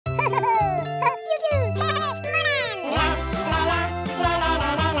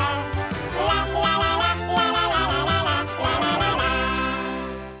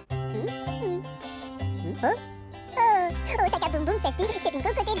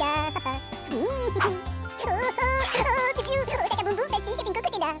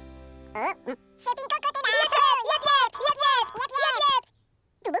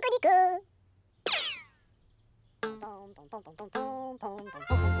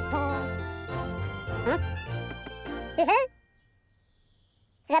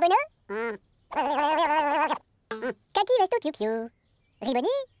Kaki resto piu piu.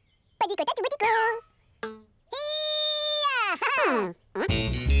 Riboni, padikota tu batiko.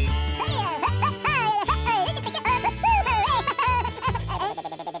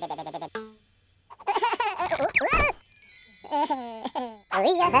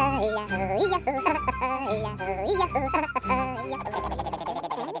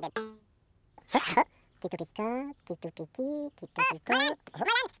 Kitu pika, kitu kiki, kitu piko.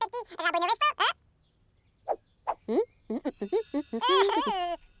 Molang, Speki, Rabon resto,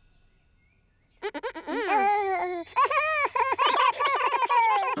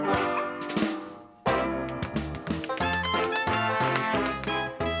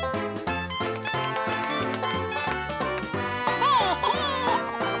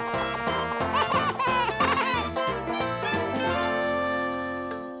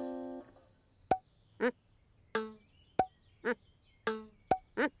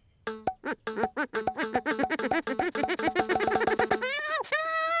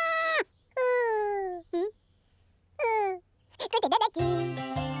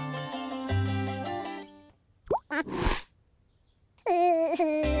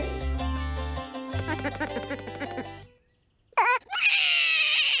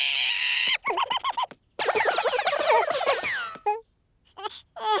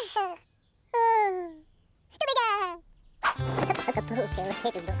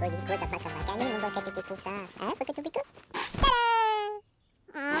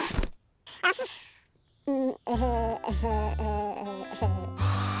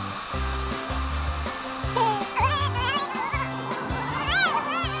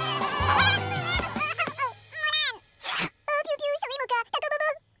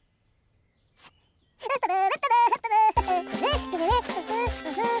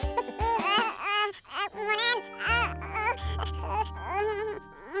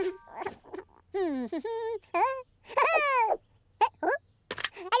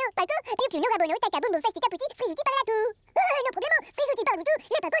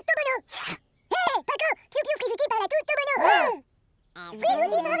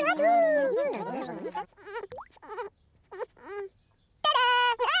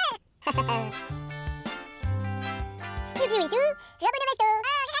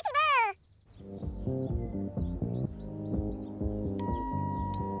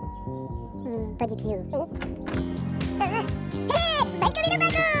 Padi piu.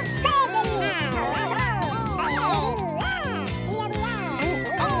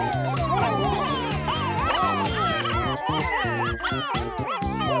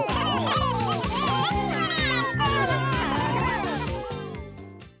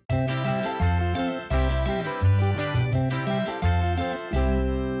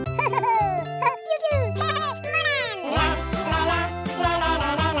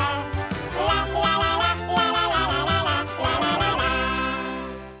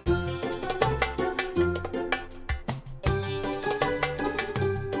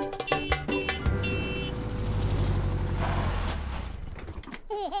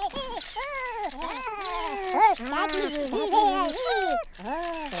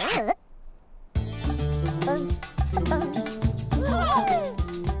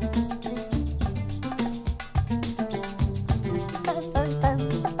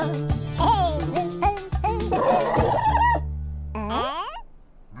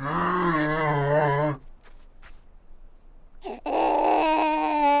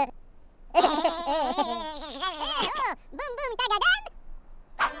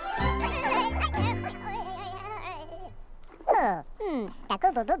 Tako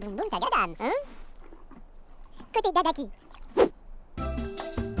bobo bum bum tagadam, hein? Côté dadaki.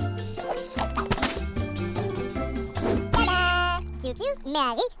 Tada! Piu piu,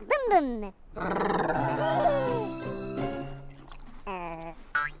 Mary, boum boum.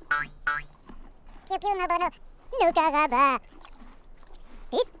 Piu piu no bono. No karaba.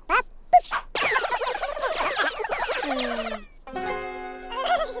 Pip pap pouf.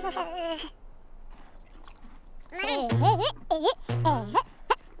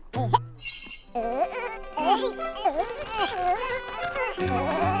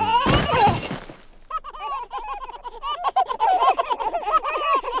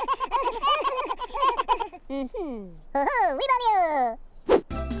 Oh, oui, Mario.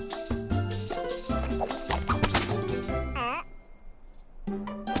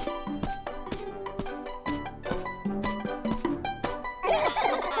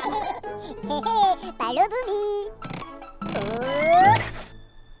 bumi.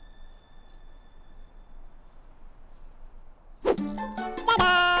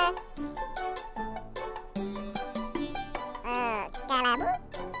 Tada! Kalabu?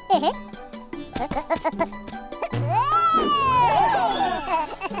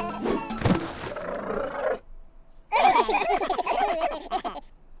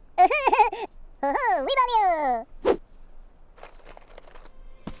 Oh, Wibalio!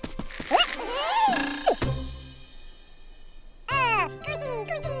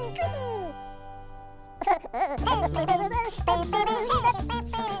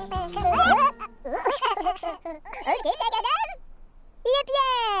 Okay, tagadam! Yep,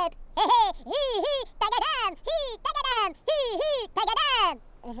 yep! Hey, hey, hee, hee, tagadam! Hee, tagadam! Hee, hee, tagadam!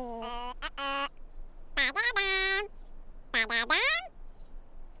 Tagadam. Tagadam.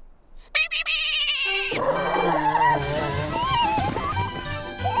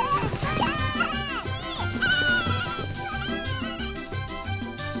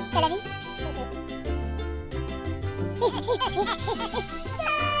 C'est la vie.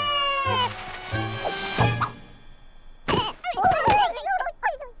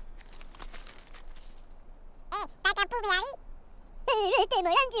 Tata Pouviari? Le thé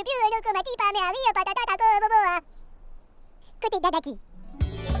Molang Piu Piu no komati pa me ari patata tako boboa. Côté dadaki.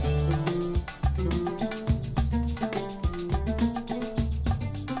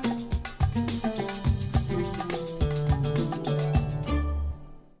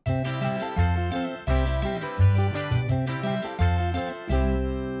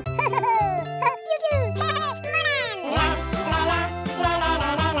 Piu Piu.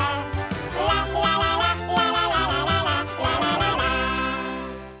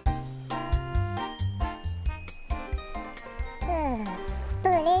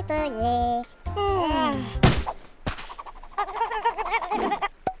 Polé, polé.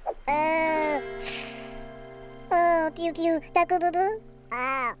 Oh, Piu Piu, tako bobo.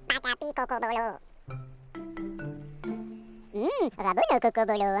 Oh, Patapi Cocobolo. Rabot no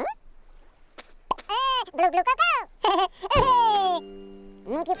cocobolo, hein? Glou glou coco.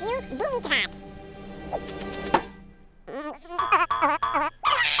 Mi piu piu, boumi crack.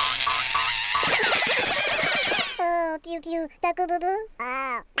 Oh, Piu Piu, tako bobo.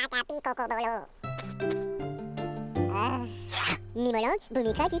 Oh, Patapi Cocobolo. Mi Molang,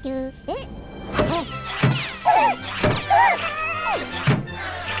 boumi kratitu.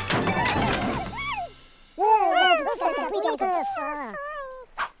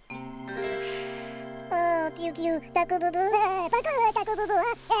 Oh, Piu Piu, tako bobo. Tako bobo.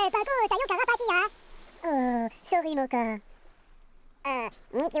 Tako tayo karapati ya. Oh, sorry Moka.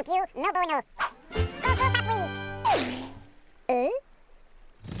 Mi piu piu, no bono. Coco papui.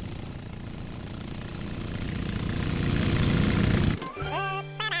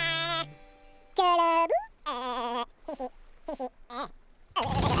 Tada. Calabu. Fifi. Fifi.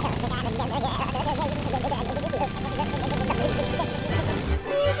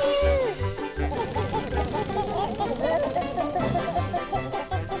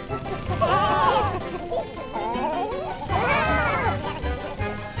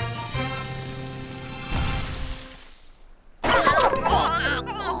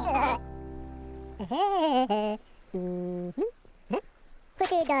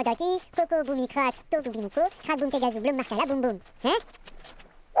 Côté dadaki, coco boumi crack, to boumi mouko, crack boum tegazu blum marcala boum boum. Hein?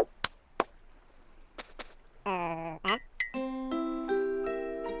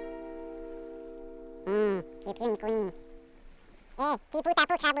 Piu piu nikuni. Tipu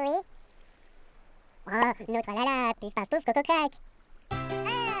tapu kraboui. Oh, notre lala, pif paf pouf coco crack.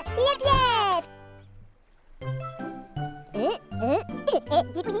 Yep yep!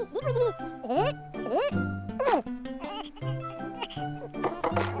 Dipouni, dipouni.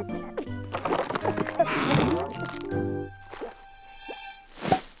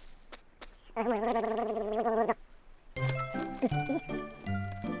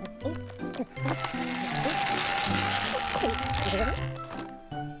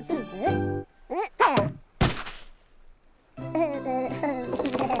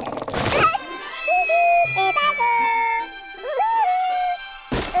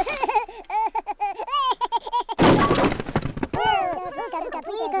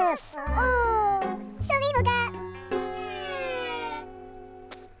 Oh, sorry Moka.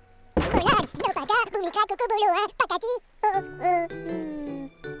 Molang, no paka, bumika kokobolo, hein, pakati.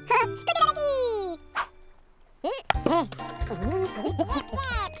 Ha, côté dadaki. Yep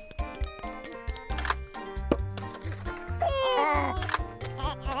yep.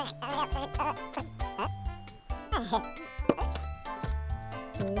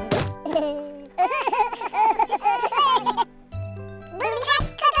 Boumi crack,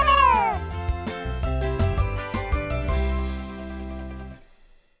 cocobolo.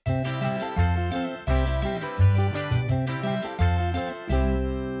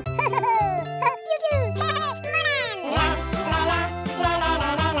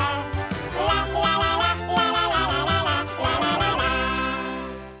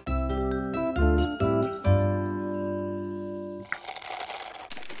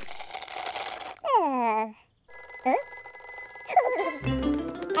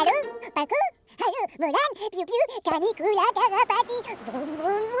 Molang, Piu Piu, canicula, carapati, vroom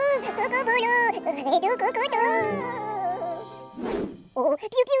vroom vroom, cocobolo, redo cocodo. Oh,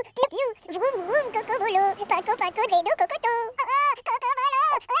 Piu Piu, Piu Piu, vroom vroom, cocobolo, paco paco, redo cocodo. Cocobolo,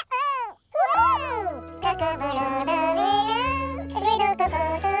 Cocobolo de Redo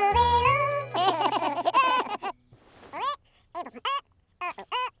cocodo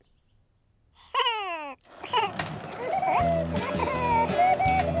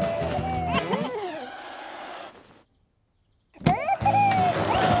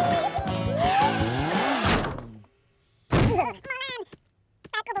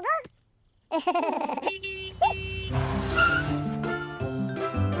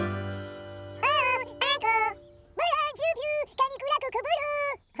Molang, Piu Piu, canicula, cocobolo.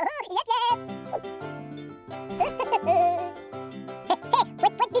 Oh, yep yep.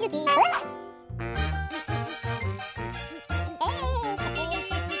 What bisouki?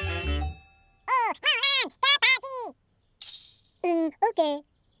 Okay.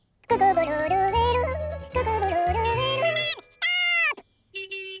 Cocobolo, redo, cocobolo, redo.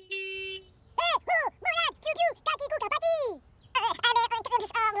 Molang, Piu Piu, cacicu, capati.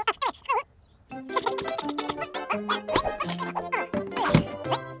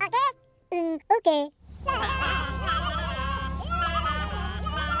 Okay.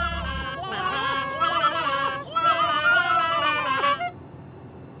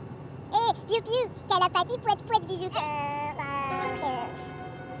 Piu Piu, calapati, pouette pouette, bisous.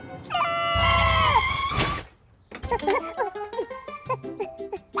 Yep yep.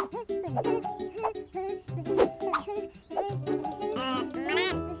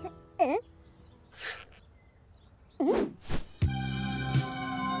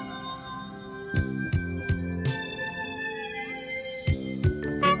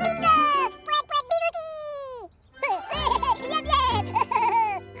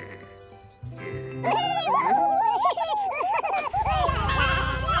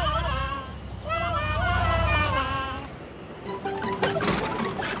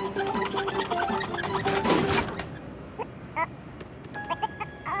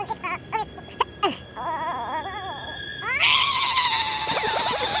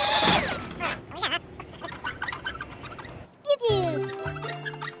 Piu Piu.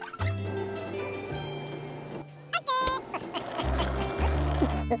 Paco?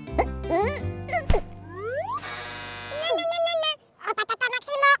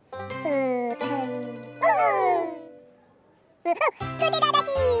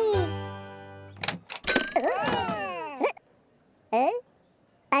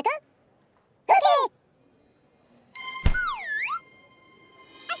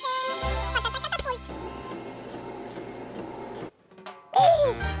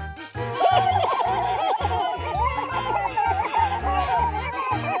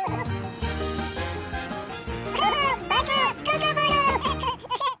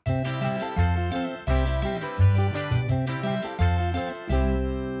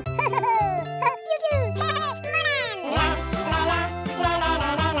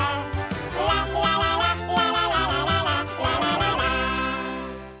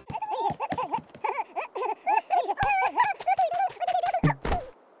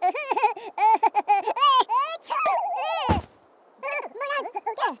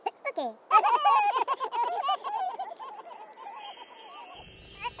 Okay. Okay.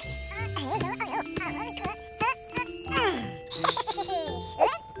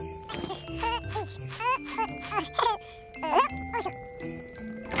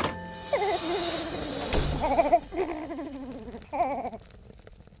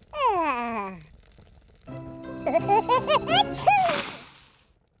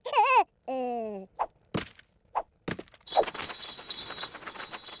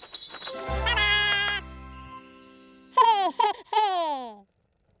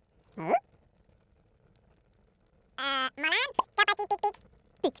 Molang, kapati pik pik.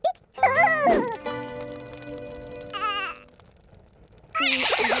 Pik pik.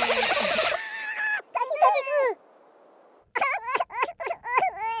 Kaciku.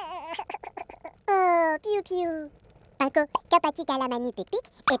 Oh, Piu Piu. Paco, kapati kalamani pik pik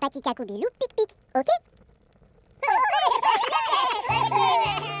et pati kakubilu pik pik. Okay?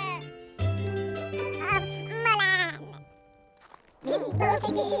 Molang. Bibo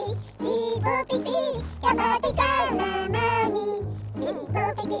pipi, kapati kalamani. Bibo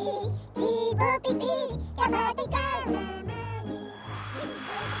pipi, kapati kalamani.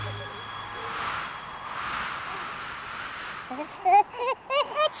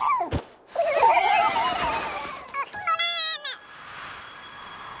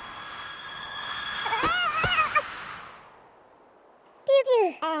 Piu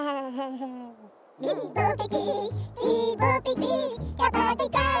Piu. Pibo pipi, pibo pipi, kapag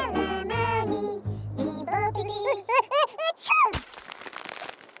ikaw lamang. Pibo pipi.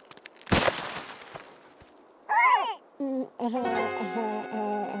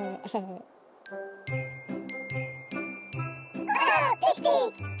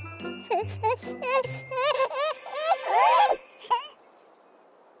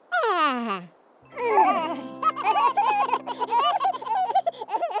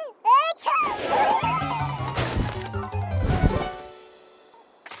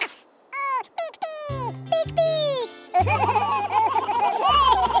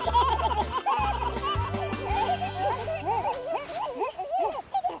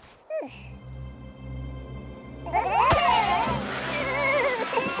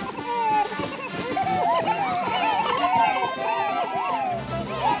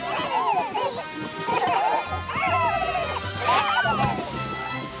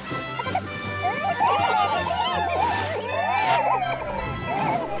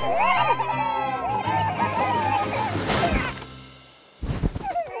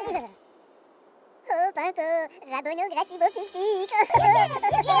 Pik Rabono, gracimo, pic-pic.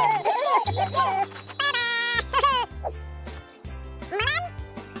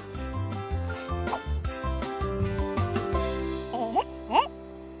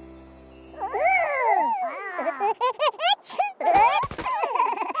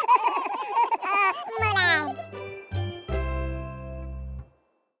 Molang.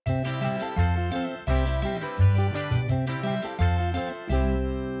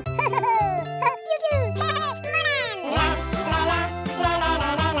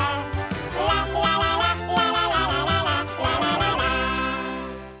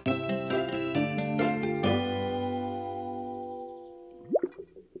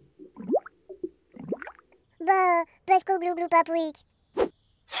 Bah, parce qu'au glou glou papouik. Hé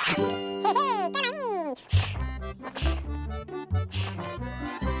hé, Kalani.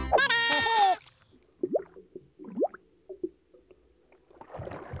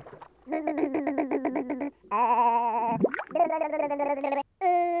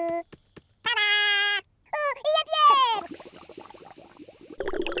 Oh, yep, yep.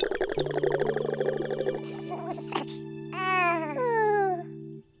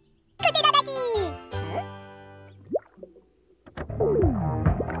 Côté d'Adaki. Oh.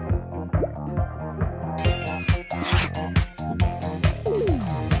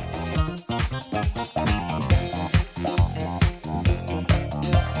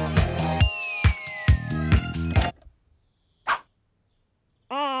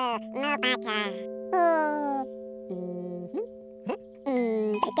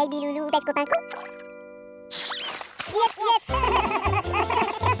 Kaibi loulou, pesco pinco. Yep, yep.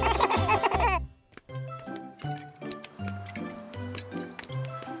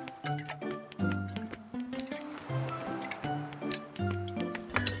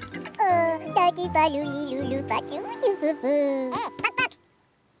 Oh, taki palouli loulou patou du foufou. Pok pok.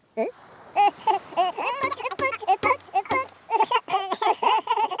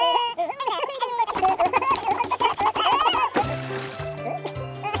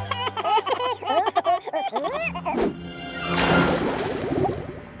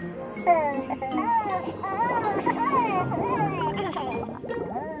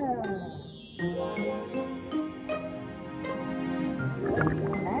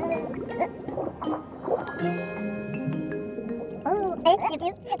 Oh, piu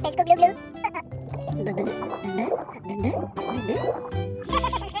piu, pesco glou glou.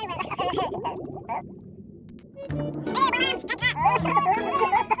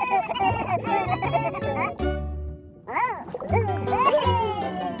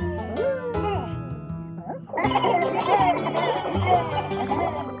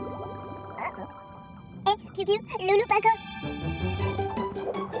 Piu piu, loulou paco.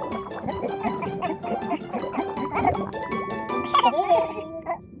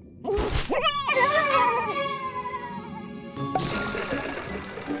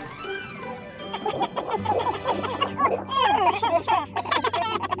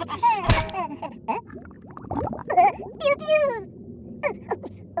 Piu piu.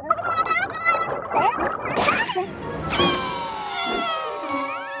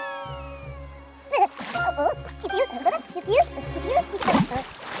 Oh, piu piu, piu piu, piu piu, piu piu.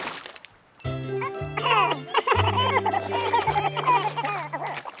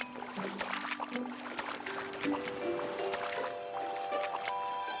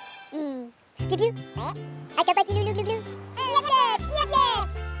 Piu piu. Akapati loulou glou glou. Yep, yep, yep, yep.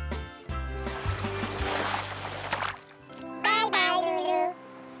 Bye bye, Lulu.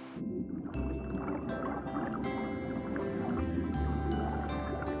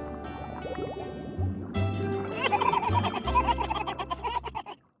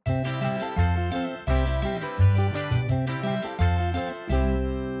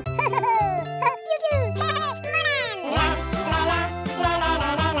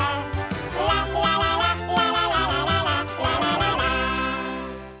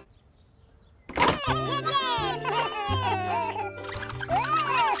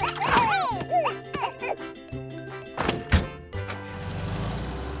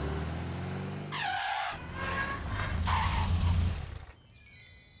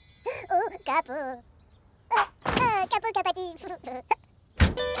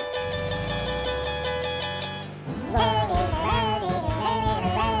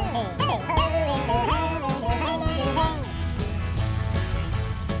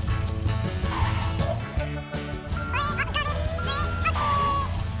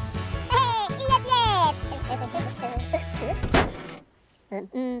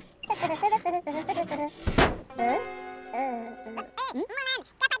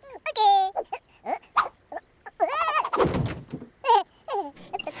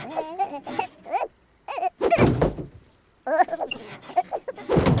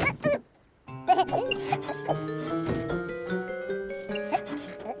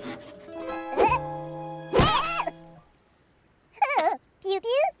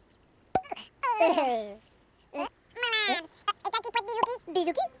 Molang. Ikan kiput bizuki.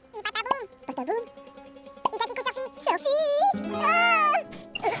 Bizuki? Ipatabum. Patabum? Ikan tikus selfie. Selfie?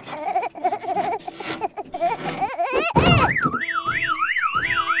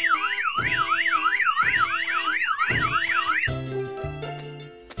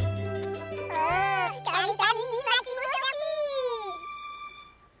 Kami ni masih selfie.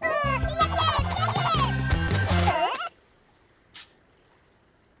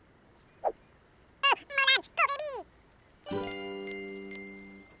 Molang, go baby.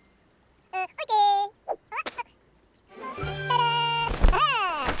 Okay.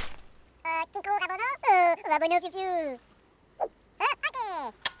 Kiko Rabono. Rabono Piu Piu. Okay.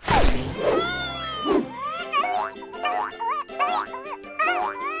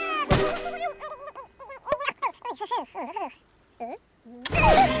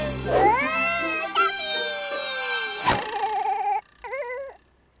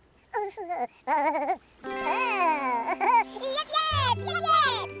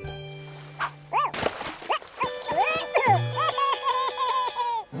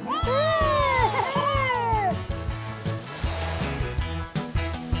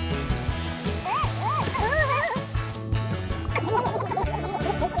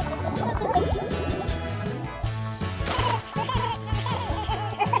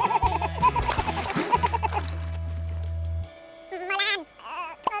 Molang,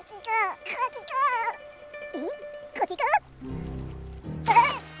 Kiko. Kotiko?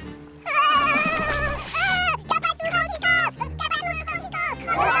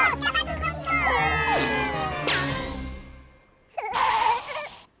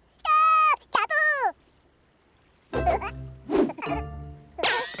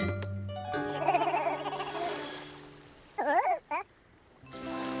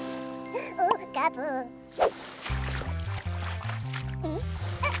 Kapu.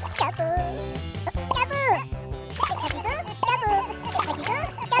 Kapu. Kapu. Kotiko? Kapu. Kotiko?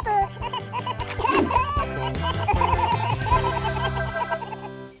 Kapu. Piu Piu. Piu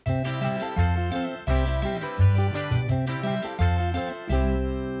Piu.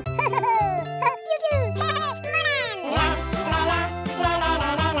 Piu Piu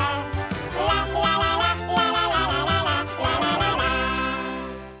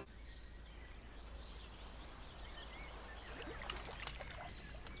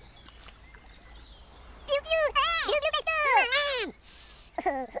Pesto.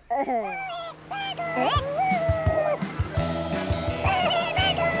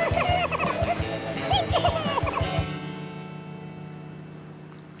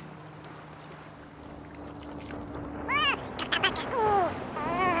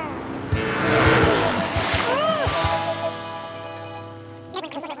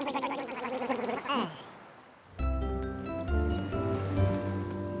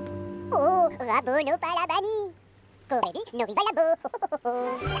 Oh, Rabono Palabani. Korebi no rivalabo.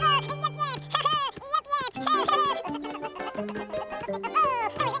 Piu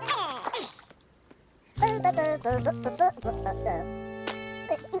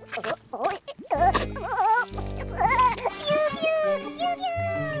Piu. Piu Piu.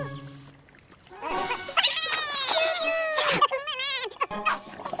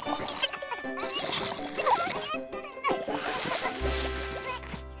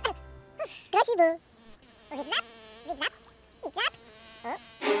 Gracias.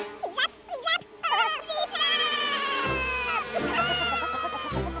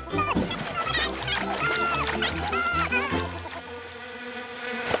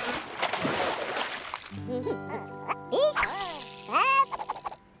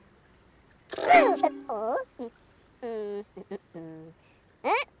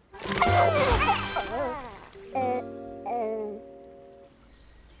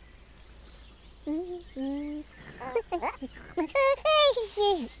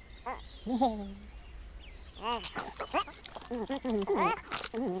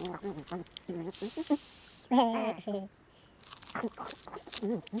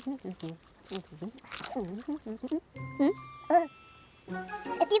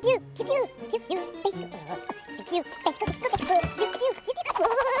 Piu piu, piu piu, piu piu, pesco. Piu piu, pesco, pesco, pesco. Piu piu, piu piu.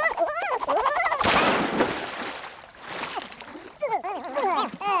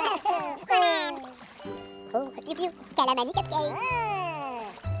 Oh, piu piu, calamani cupcake.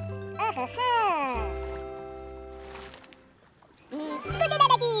 Kutela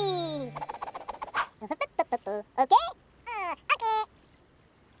lagi. Okay?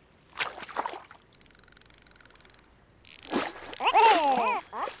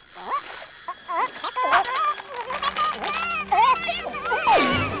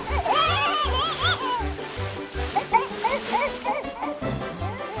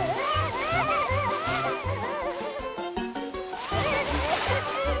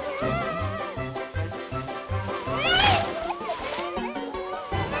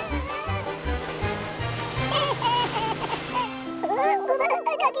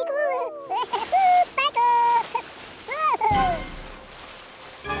 kakiku. Bagus.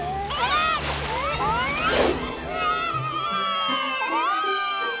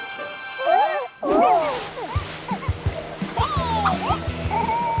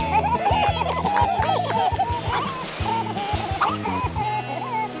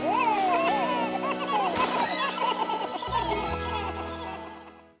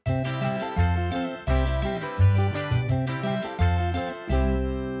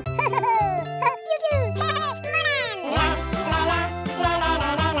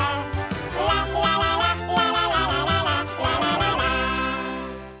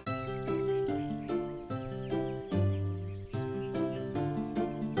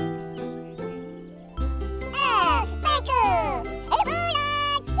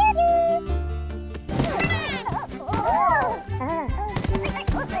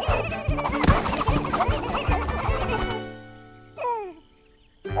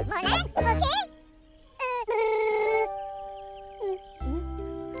 Molang, okey?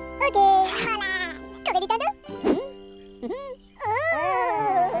 Okey, Molang. Kau ready, Tante?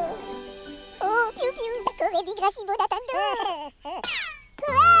 Oh, Piu Piu. Kau ready, Grasibo dah, Tante?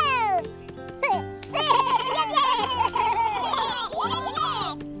 Wow!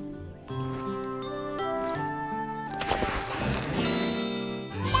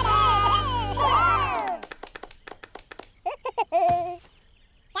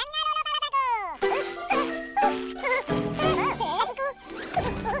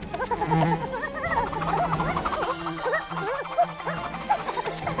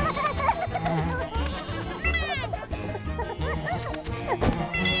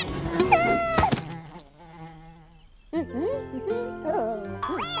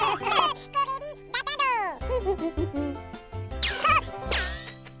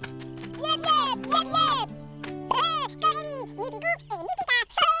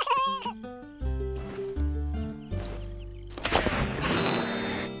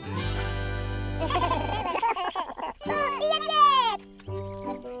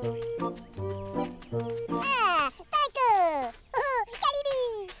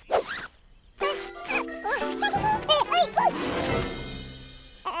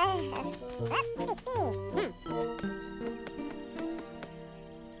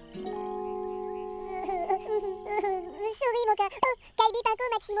 Sorry, Moka. Kalbi Paco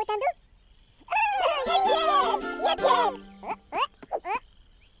Maximo Tando. Yep.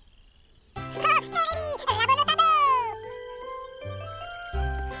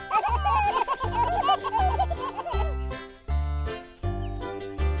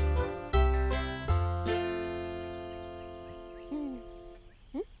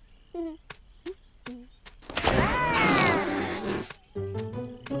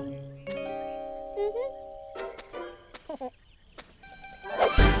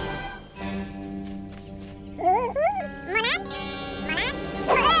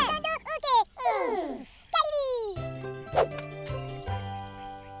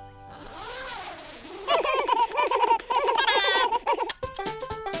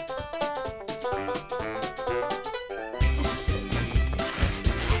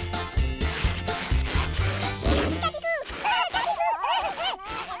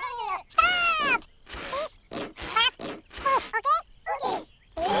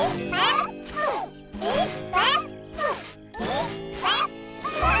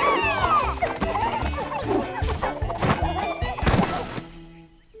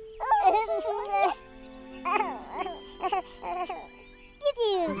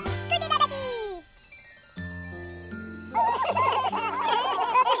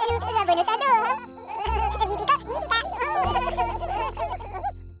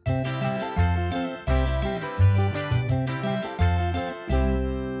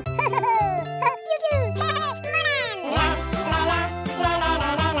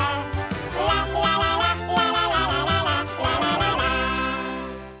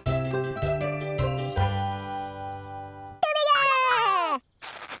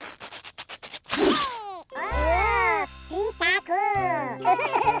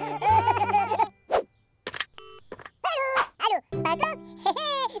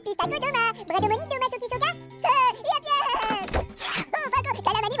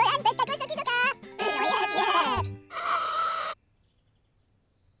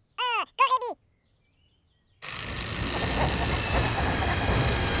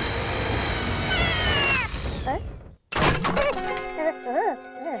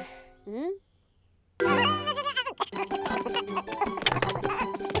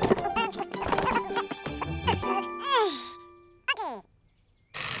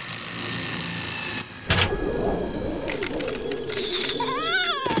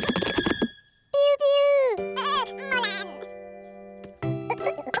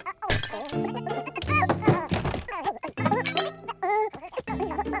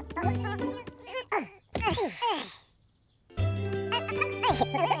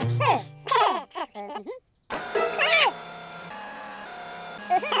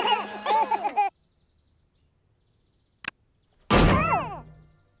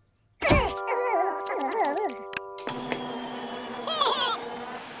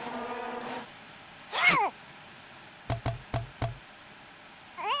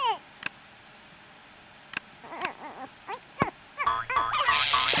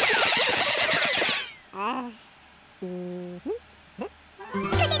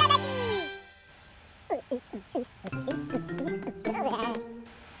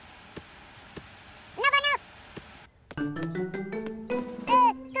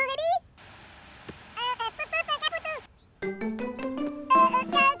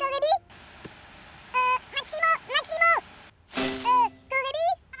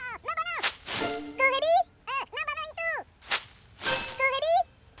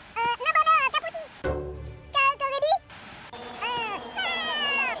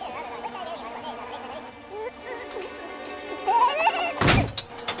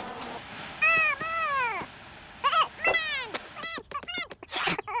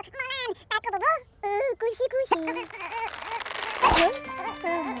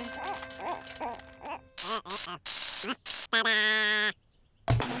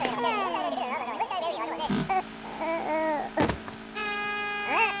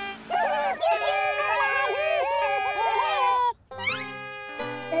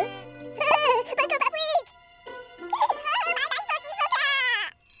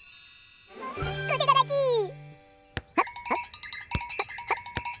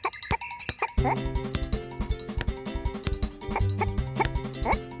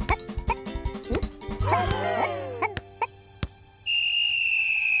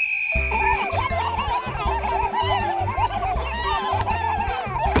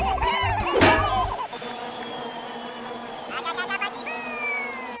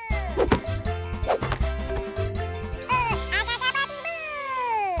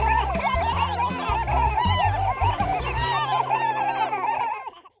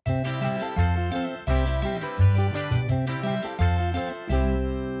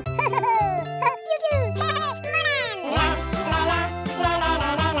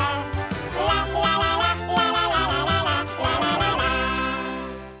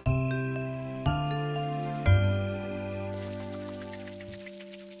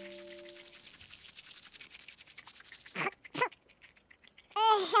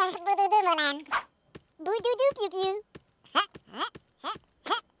 Bududu Molan. Bududu Piu Piu.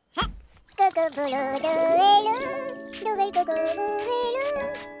 Coco bolo doelo, doel coco boelo.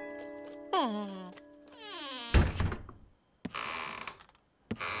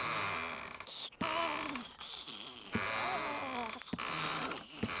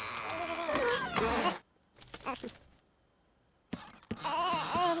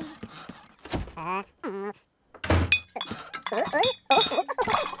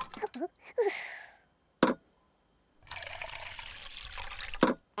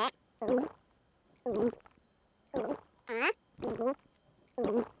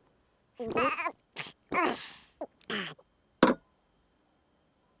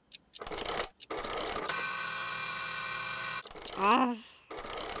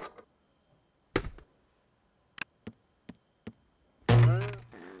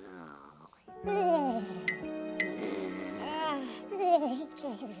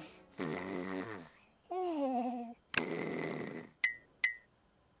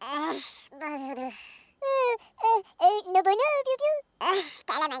 Bududu. No bono, Piu Piu.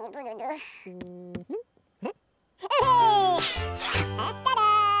 Calamari bududu. Tada!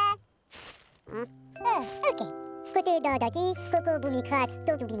 Ok. Côté dadaki, coco boumi crack,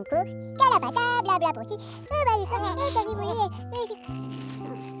 toto bimouko, calabata, blabla pochi,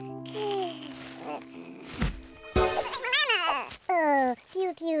 Oh,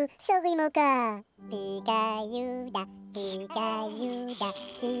 Piu Piu, sorry moka. Pika yuda, pika yuda,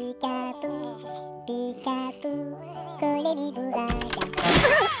 pika pu, kole mi burada.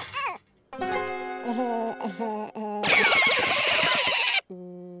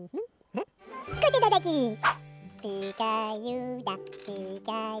 Côté dadaki. Pika yuda,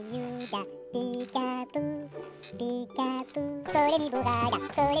 pika yuda, pika pu, kole mi burada,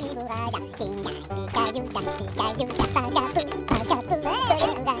 tinda, pika yuda, paga pu, kole mi burada,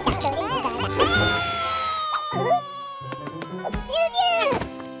 Piu Piu!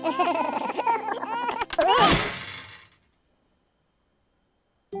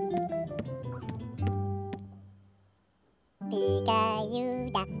 Pika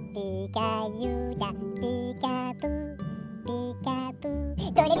yuda, pika pu,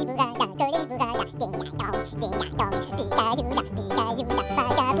 kole mi burada, burrada, ding dong, Pikachuda, Pikachuda,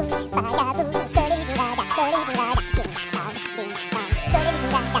 bagabu, bagabu, gorili burrada, ding dong, gorili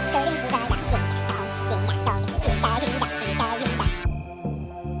burrada, ding dong, Pikachuda, Pikachuda.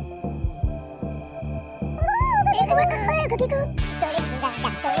 Kukiku, gorili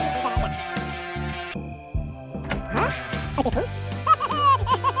burrada. Hah? Adekku?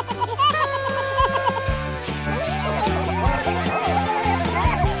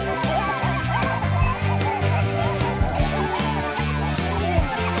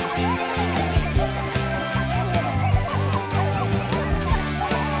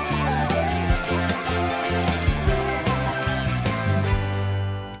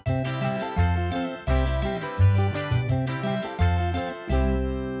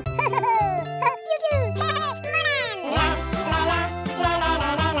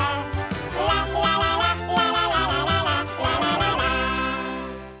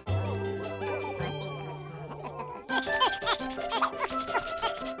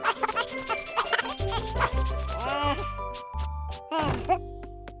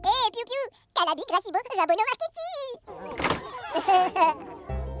 Piu Piu, Calabi Gracibo, Rabono Marchetti.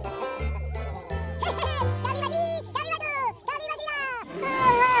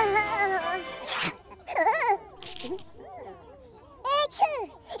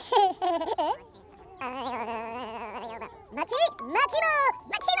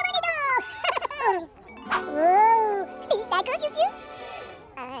 Maximo bonito. Wow, pistachio Piu Piu.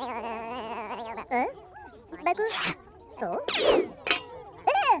 Baku. Oh.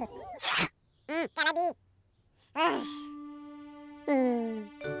 Calabi.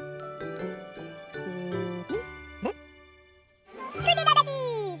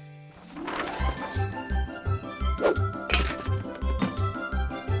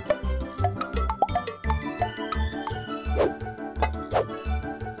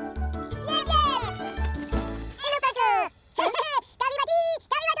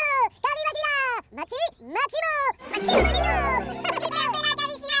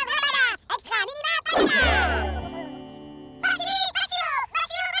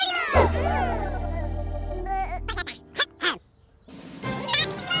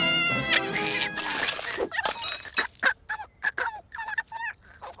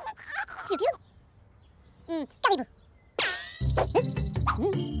 Piu Piu. Caribou.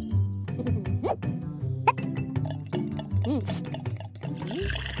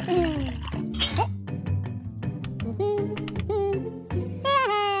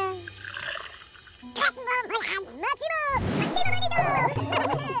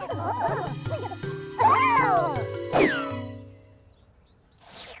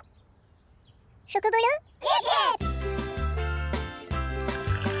 Chocobolo?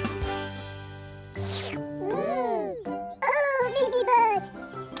 Oh, baby bird!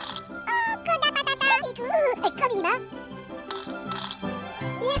 Oh, Koda Patata! Extra minima!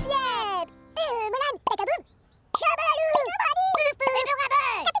 Yep, yep! Molang, Takaboum! Chabalou!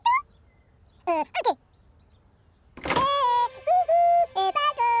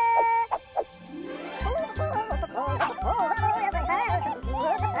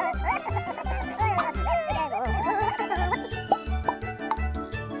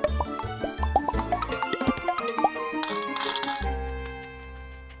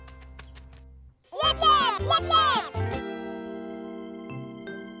 Ok!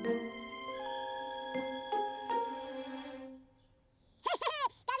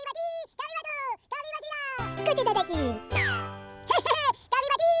 Kote tataki!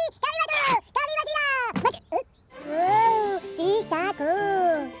 Kalimati! Kalimato! Kalimatira! Oh, pistachio!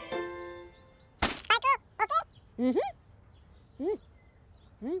 Paco, ok?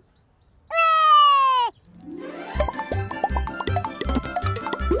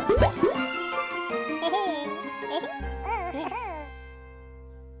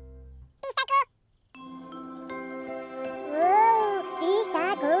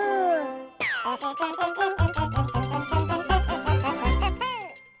 Pistachio.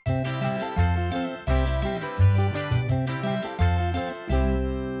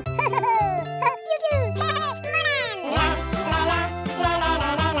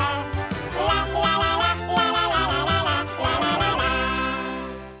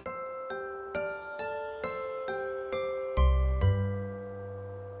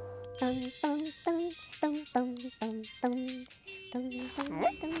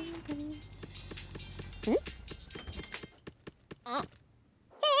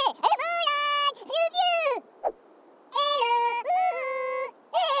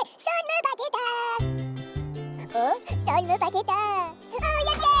 Son me paqueta. Oh,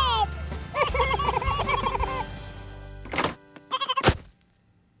 yes, yes.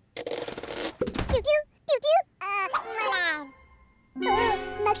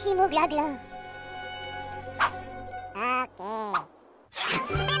 Maximo Glagla. Okey.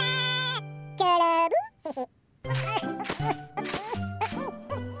 Kalabu.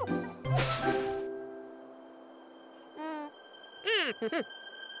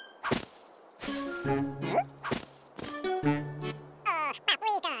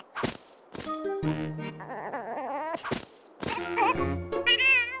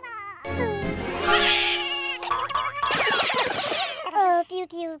 Oh, Piu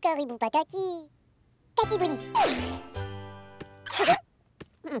Piu, Caribou Patati. Catiboni.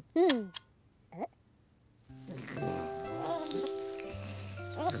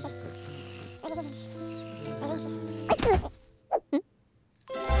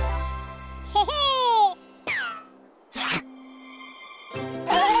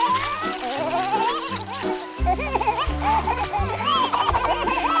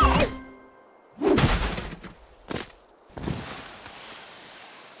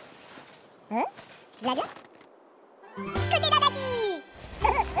 Glagla. Côté Dadaki.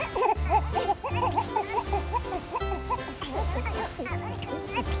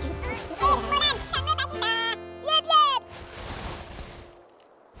 Molang, sama kita. Yep, yep.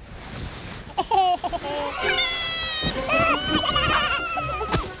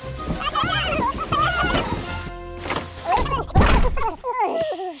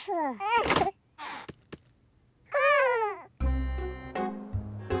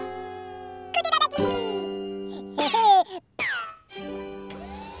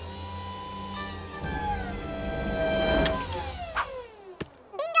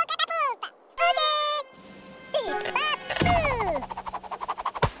 Bingo katapult.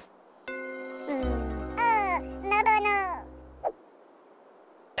 Oh, nobono.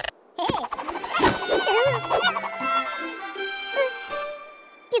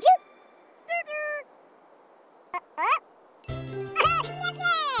 Piu Piu.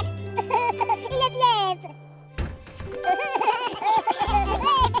 Yep, yep.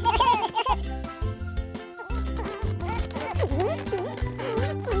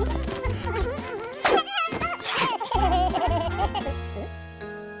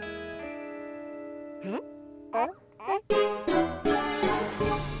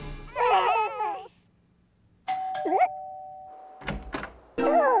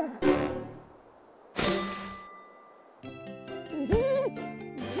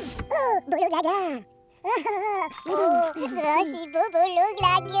 Oh, bolo Glagla. Oh, si beau bolo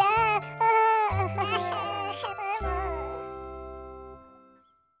Glagla.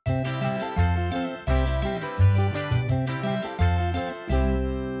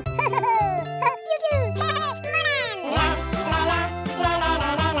 Piu Piu.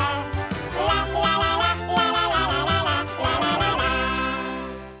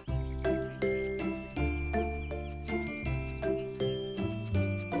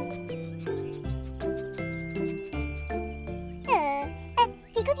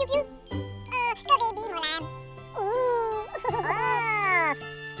 Tiku Piu Piu. Koribi Molang. Oh.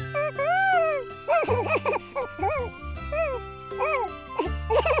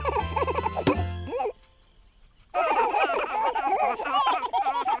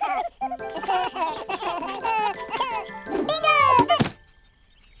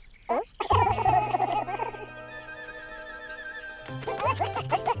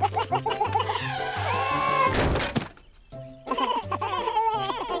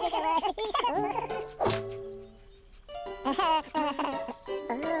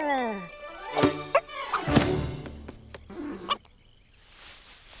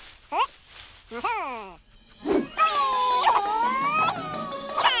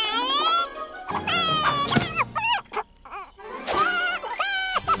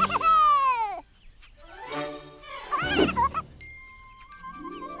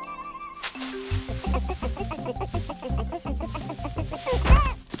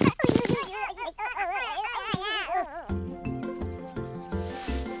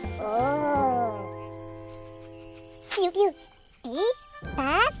 Piu Piu. Beef,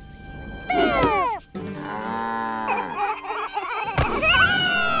 puff, boo.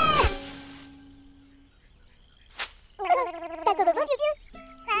 Tako bobo Piu Piu.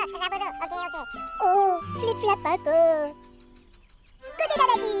 Oh, flip flap aku. Côté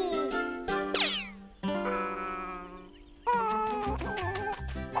Dadaki.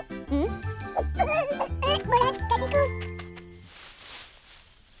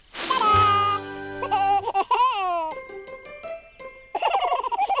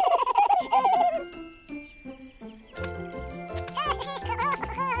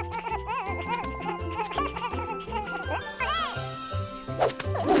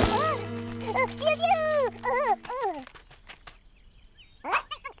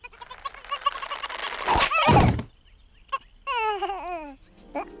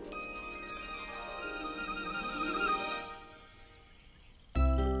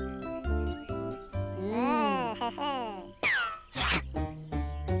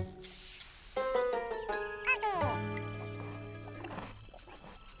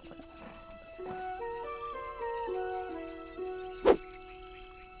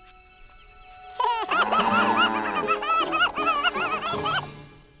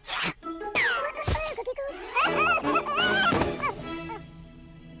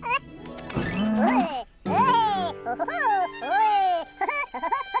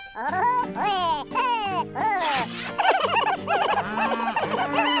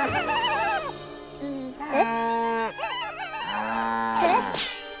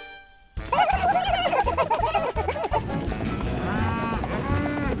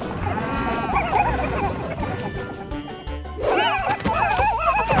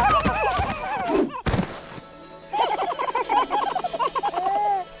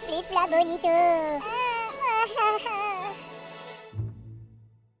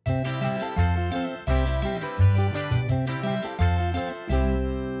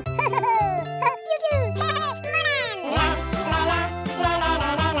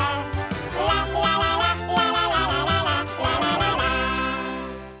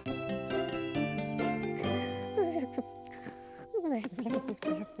 Piu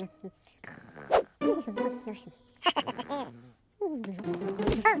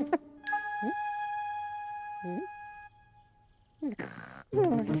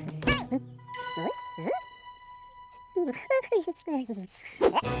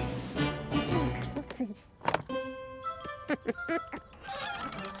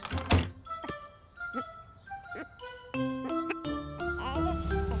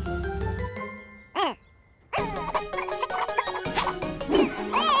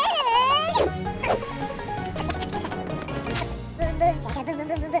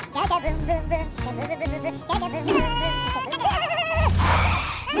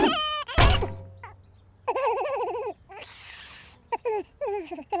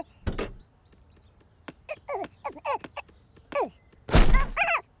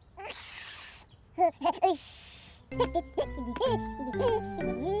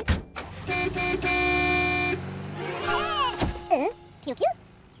piu.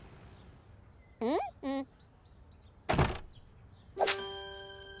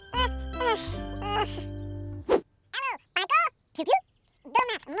 Piu piu.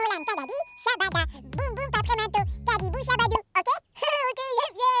 Doma, Molang kadadi, Shabada, boum boum papremanto, kadibou Shabadou, ok? Ok,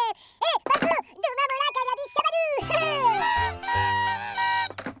 yep yep. Paco, Doma, Molang kadadi, Shabadou.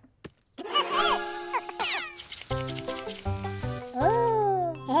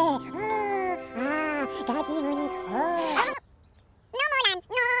 Kadibou, no Molang,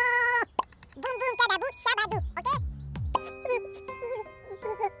 no. Boum boum kadabou, Shabadou, ok?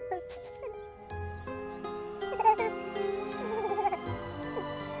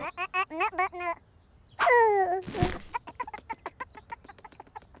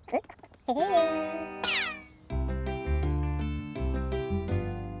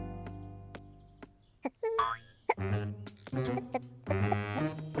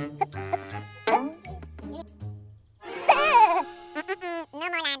 No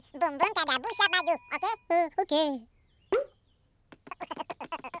Molang, boum boum kadabou, Shabadou, ok? Ok.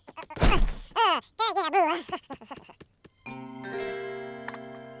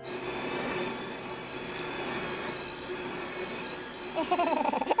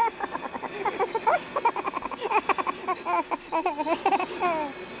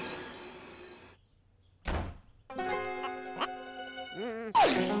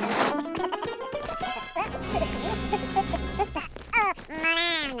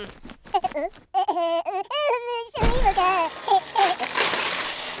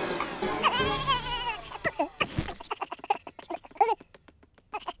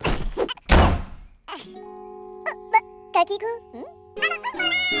 Kakiku?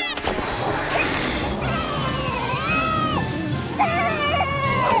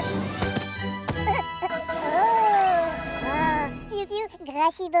 Piu piu,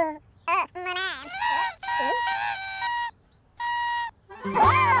 grasibo. Molang.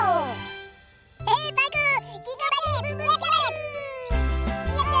 Hey Paco, kita balik bumbu salad.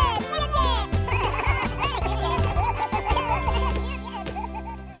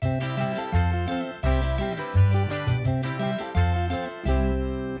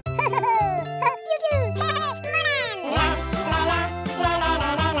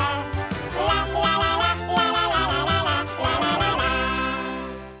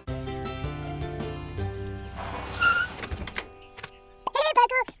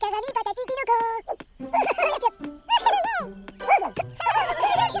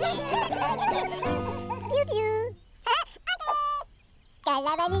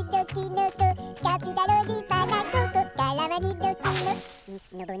 Calamani doki no to, capitalo di panakoko. Calamani doki no.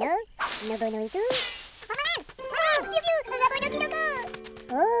 Nobono? Nobono itu? Molang! Molang! Piu piu! Nobono kinoko!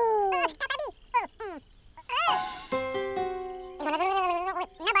 Oh! Katabi! Nobono!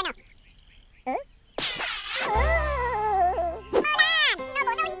 Molang!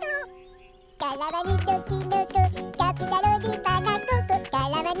 Nobono itu! Calamani doki no to, capitalo di panakoko.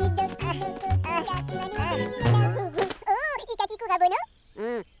 Calamani doki no to, capitalo di panakoko. Oh! Ikatiku rabono?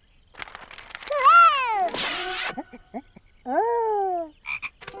 Wow! Oh!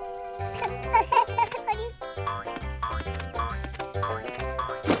 Funny.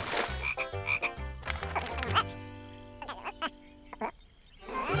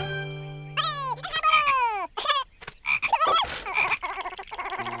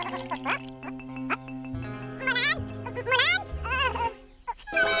 Molang!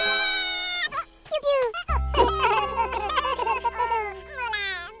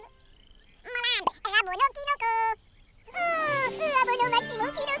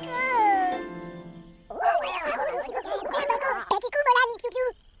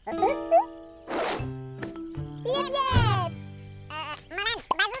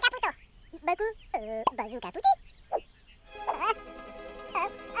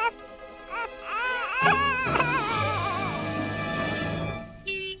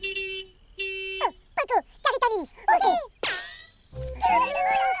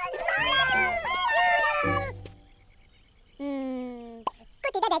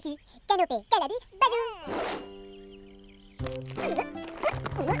 Kadaki, canopé, calabi, bazou.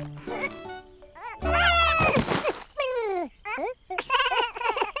 Oh,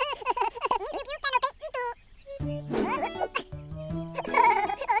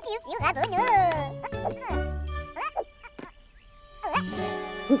 Piu Piu Rabono.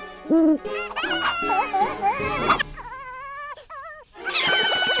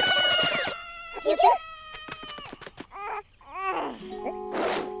 Piu Piu.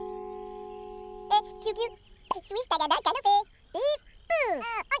 Piu Piu, switch tagada canopé. Pif, pou.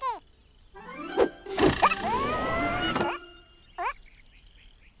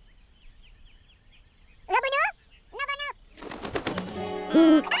 Rabono?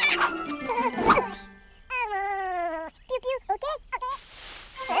 Piu Piu, ok?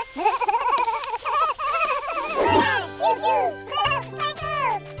 Piu Piu.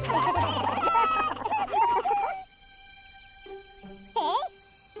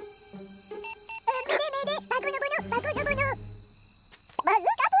 Bede, Pago no bono.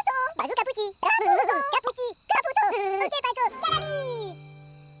 Bazou caputo. Bazou caputi. Caputi, caputo. Ok, Pago, calabi.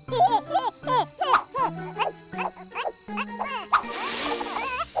 Pago. Piu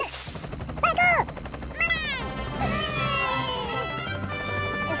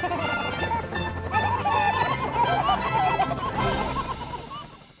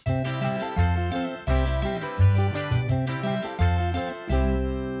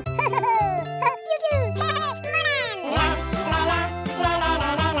Piu.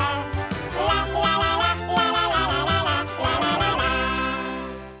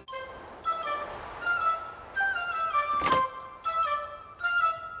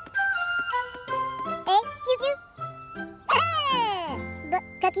 Piu Piu.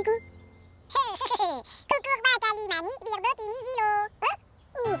 Kakiku. Kukurba kalimani birdo tini zilo.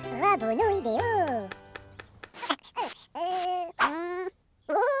 Rabono ideo.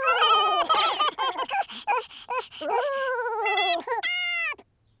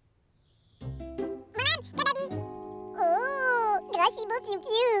 Oh, merci beau Piu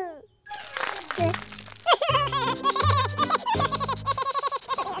Piu.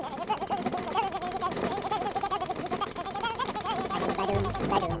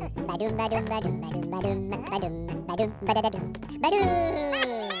 Badum, badum, badum, badum, badum, badum, badum, badadadum, badum.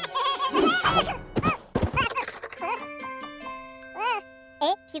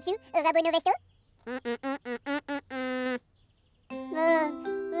 Piu Piu, Rabono vesto?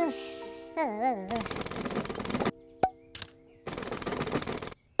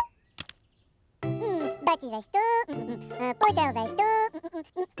 Bati vesto, Potter vesto,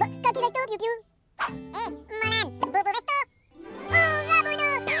 Kaki vesto, Piu Piu. Molan, bubu vesto. Oh, Rabono,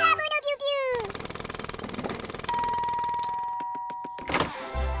 Rabono, Piu Piu.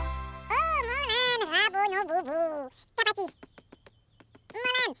 Molan, rabono bubu. Capati.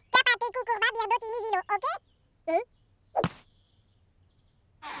 Molan, capati kukurba birdo tini zilo, ok?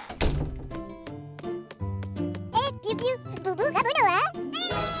 Piu Piu, Boubou, Rabono, hein?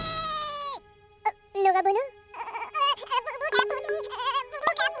 Le Rabono? Bubu caputi, bubu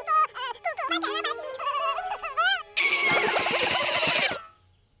caputo, kukurba kalamati.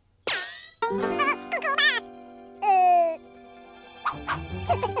 Kukurba.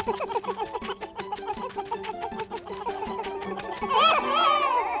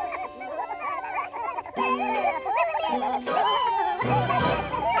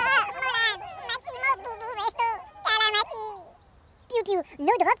 Molan, Maximo bubu vesto, calamati. Piu Piu,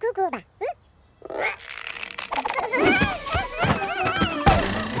 no drop kukurba.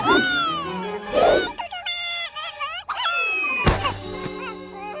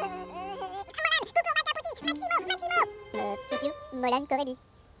 Piu Piu, Molan Korebi.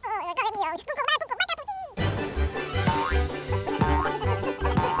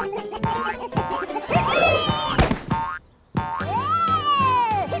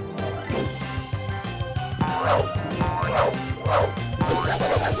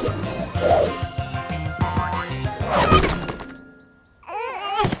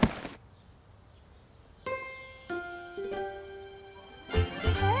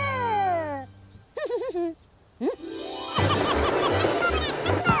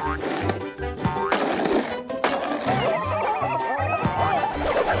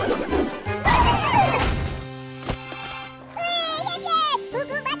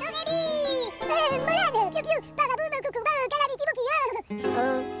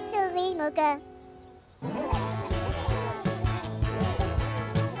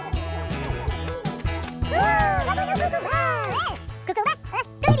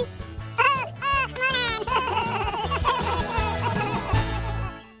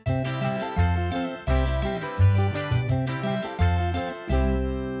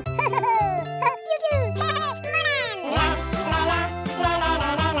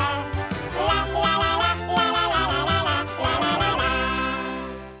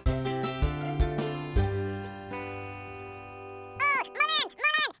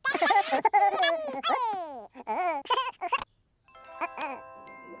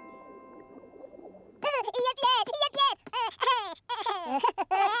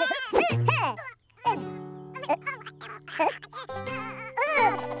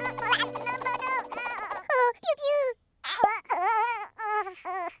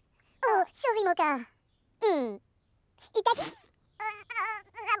 か。Itachi?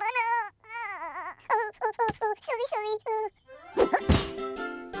 Sorry.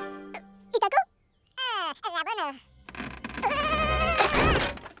 Itako? Rabono.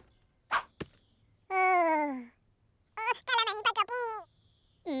 Kalamani pakapu.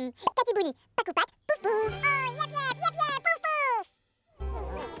 Katibuni, pakupat, puf puf. Yep, puf puf.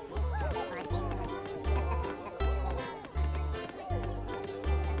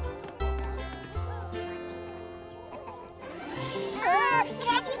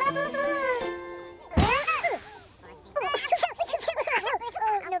 Grazie, Babubu.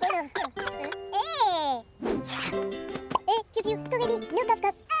 Nobono. Piu Piu, Korebi, no cough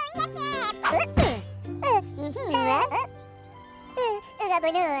cough.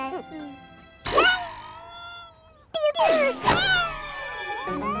 Rabono. Piu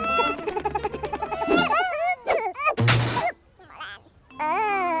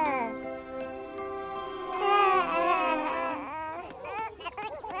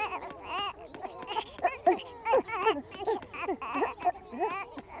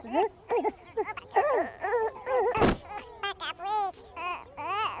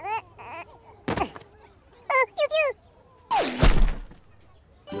Piu.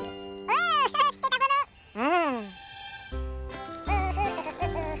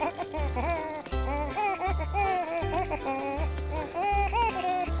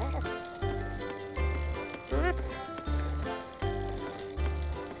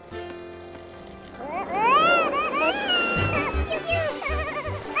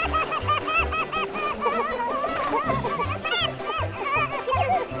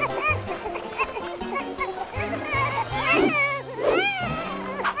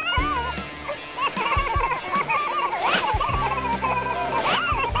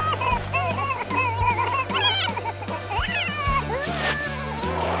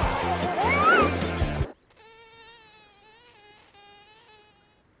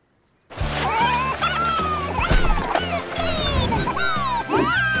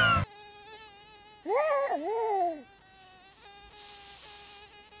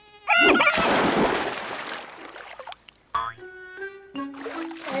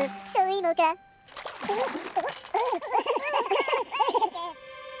 Sorry, Mocha.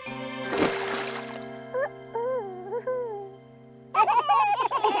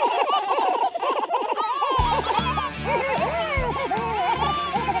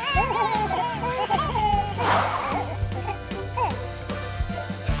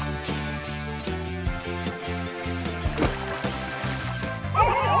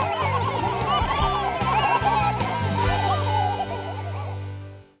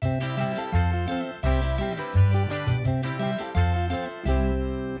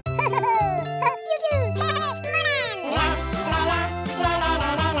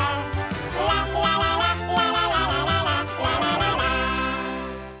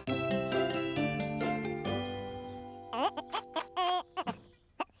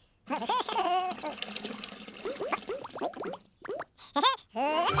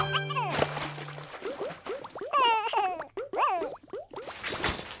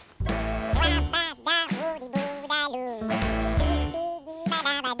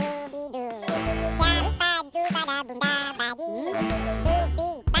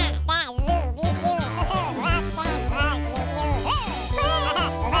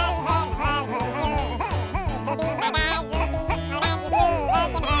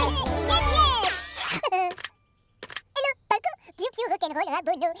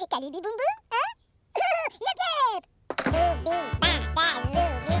 Kalibi boum boum, hein? Yep yep! Zubi bada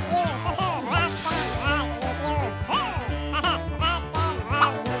zubi you. Rock and roll you you. Rock and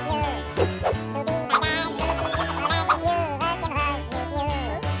roll you you. Zubi bada zubi roll you. Rock and roll you you.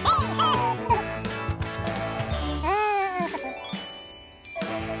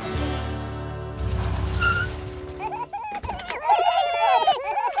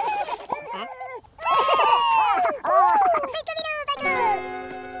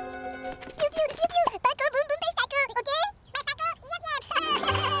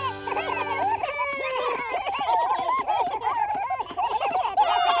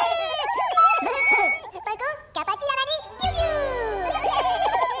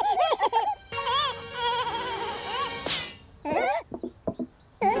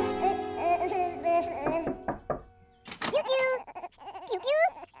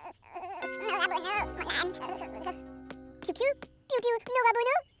 Piu Piu, Piu Piu, no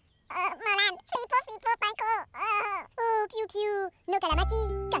Rabono? Molang, flipo flipo panko. Oh, Piu Piu, no Calamati,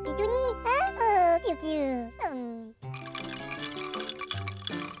 Capituni, hein? Oh, Piu Piu.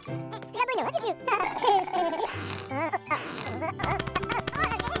 Rabono, Piu Piu.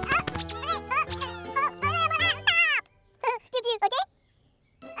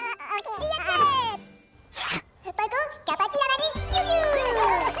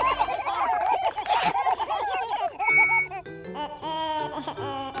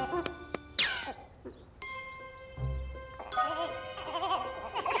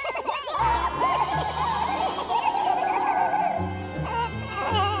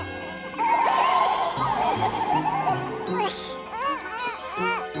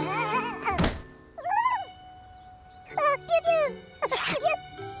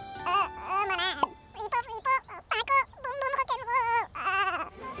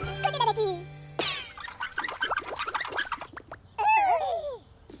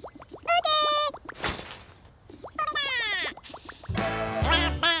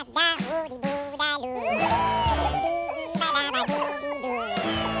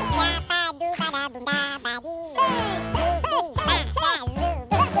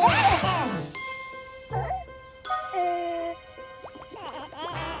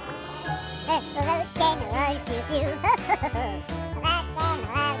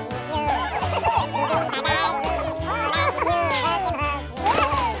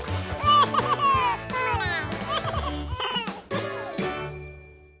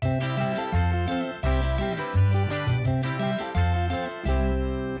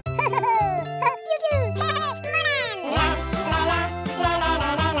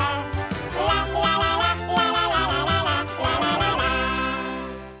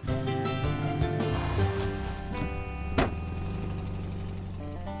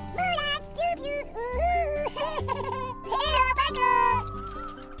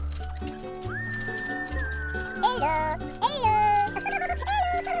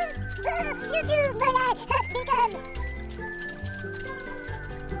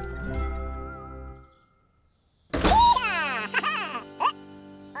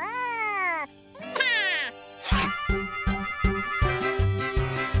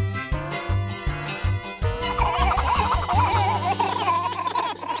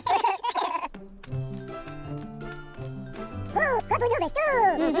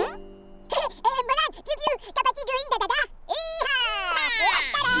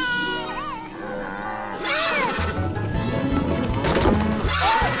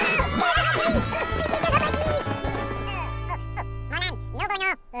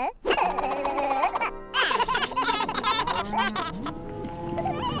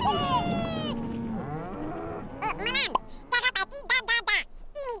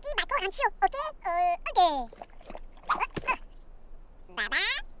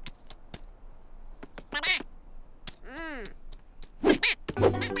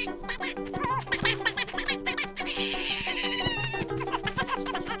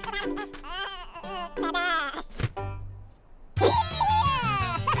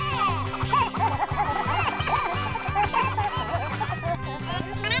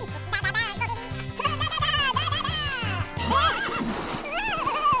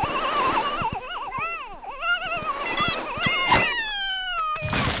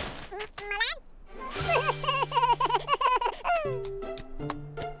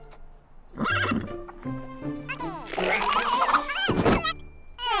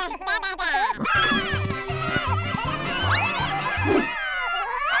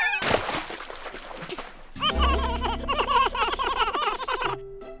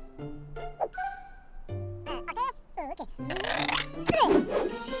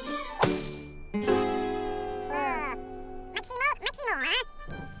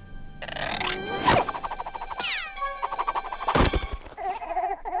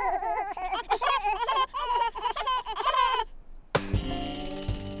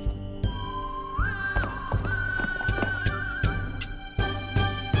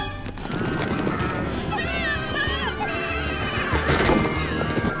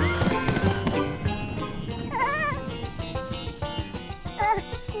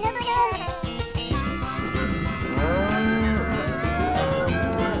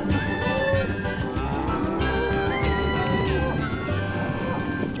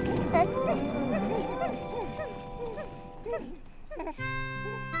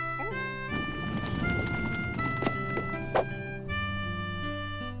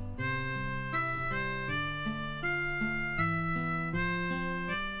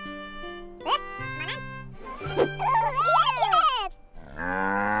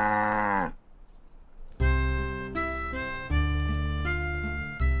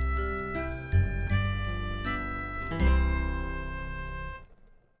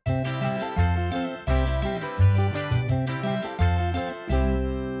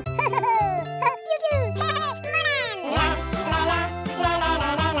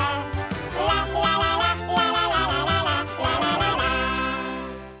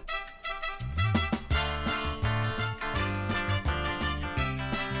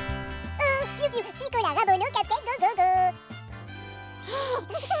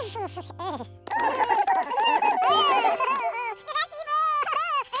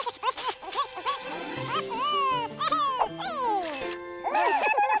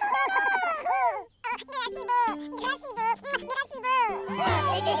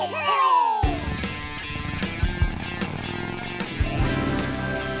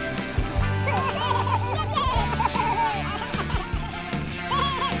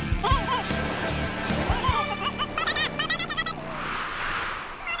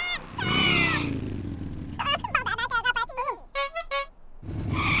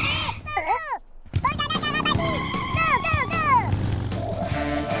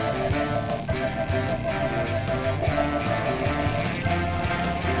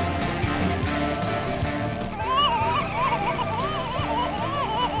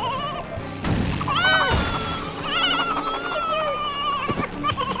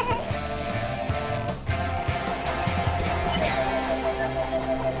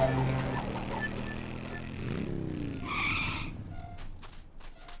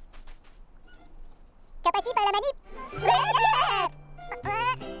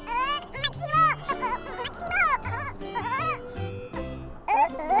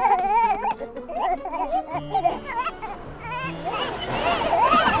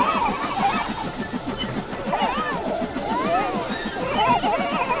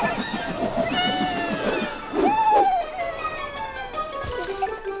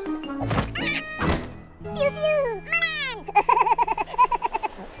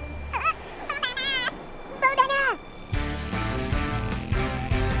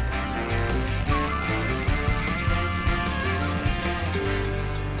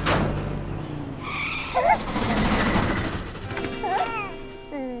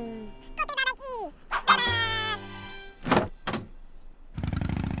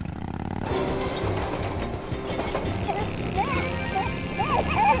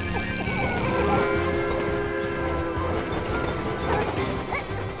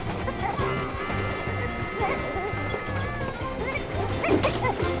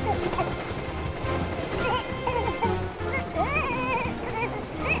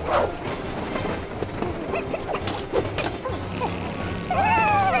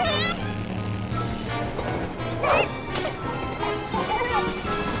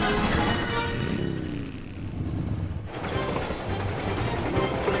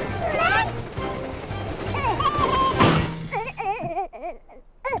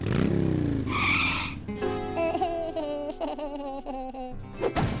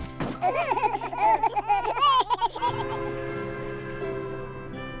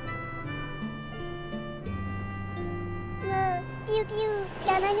 Piu Piu,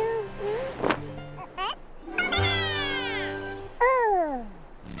 kat mana? Oh.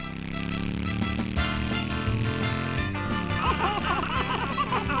 Piu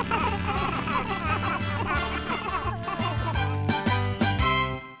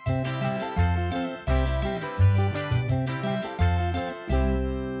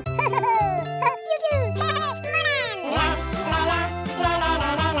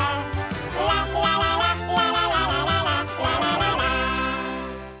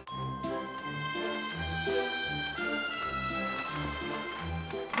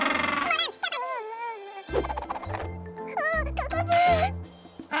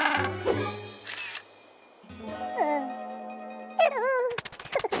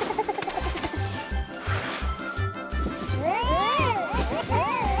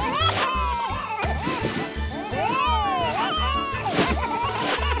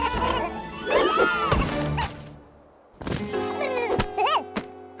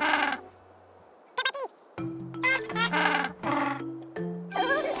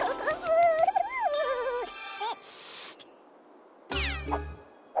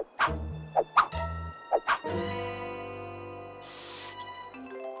Piu.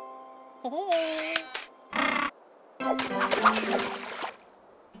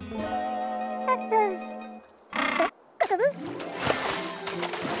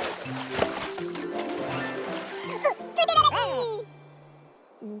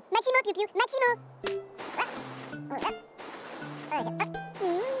 Maximo, Piu Piu, Maximo.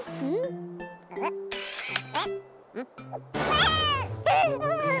 Piu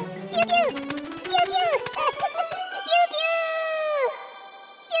Piu, Piu Piu, Piu Piu,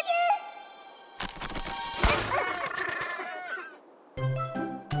 Piu Piu.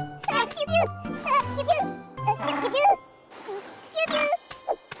 Piu Piu, Piu Piu, Piu Piu, Piu Piu, Piu Piu.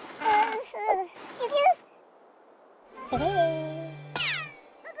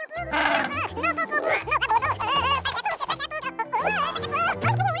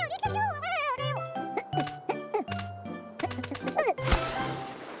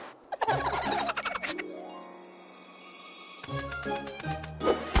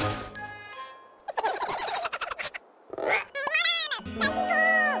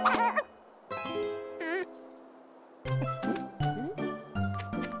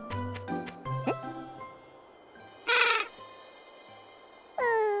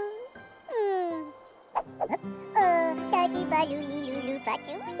 Tadi balu lulu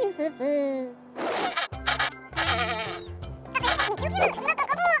pacu fufu.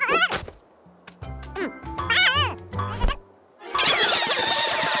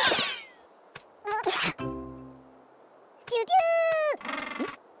 Piu Piu.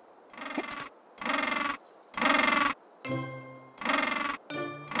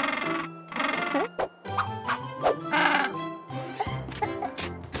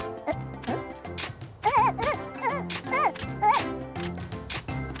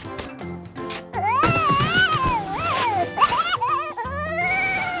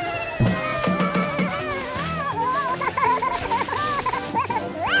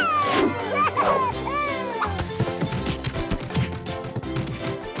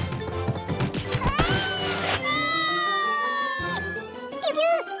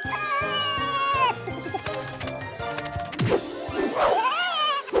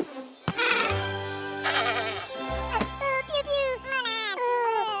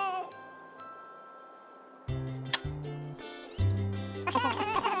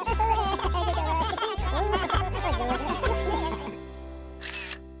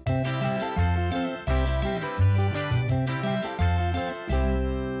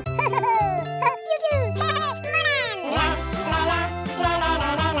 Molang,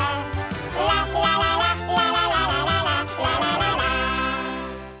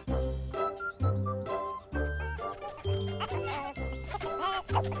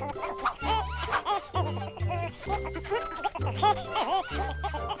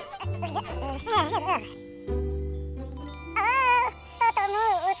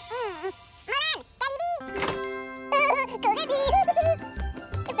 Kalibi. Kalibi.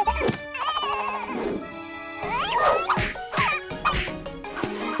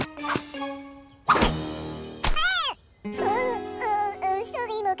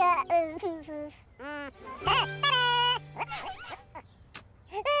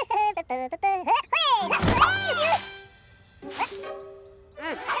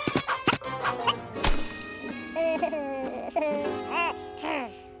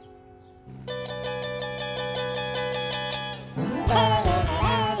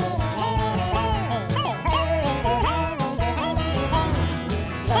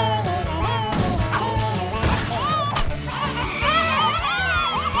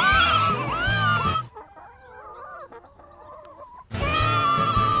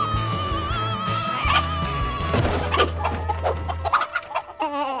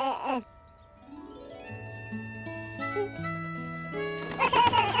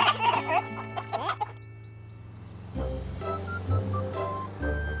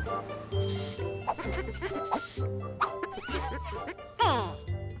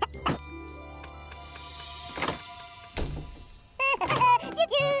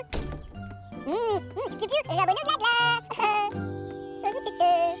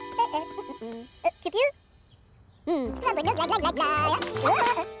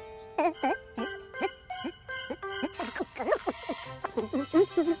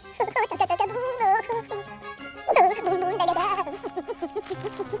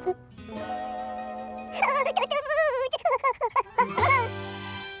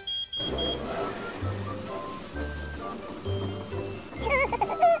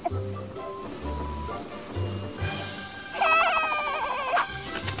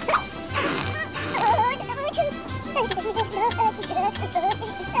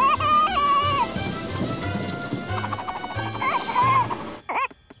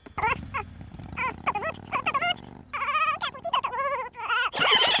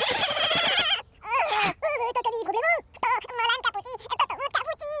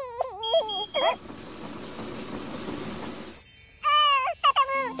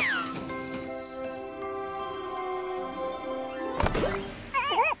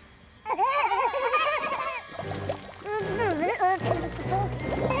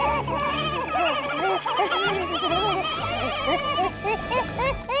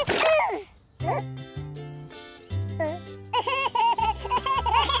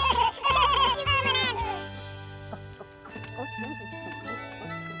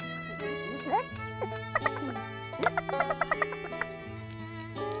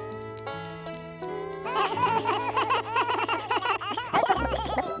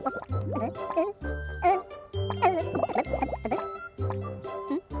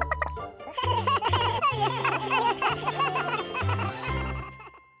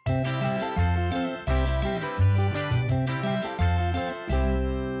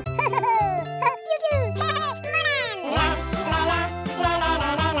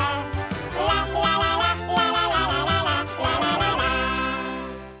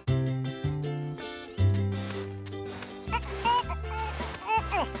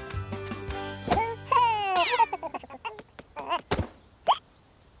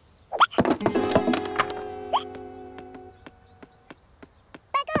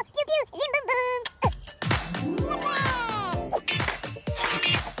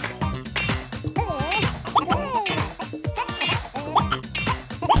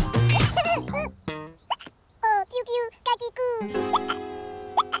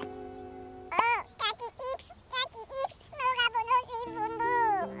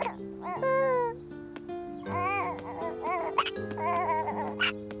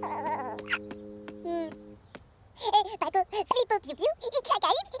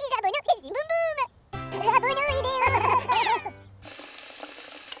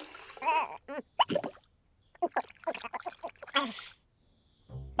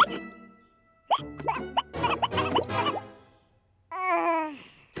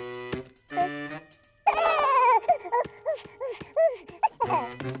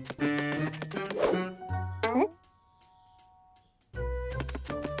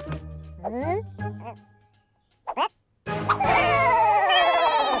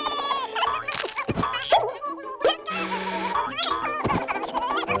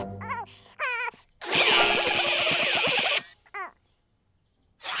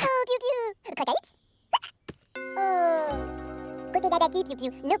 Piu Piu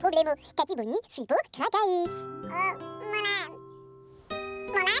Piu, no problemo. Kati Boni, Flippo, Krakaïs. Molang.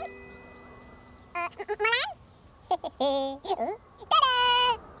 Molang? Molang? Tada!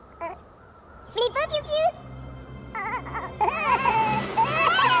 Flippo Piu Piu.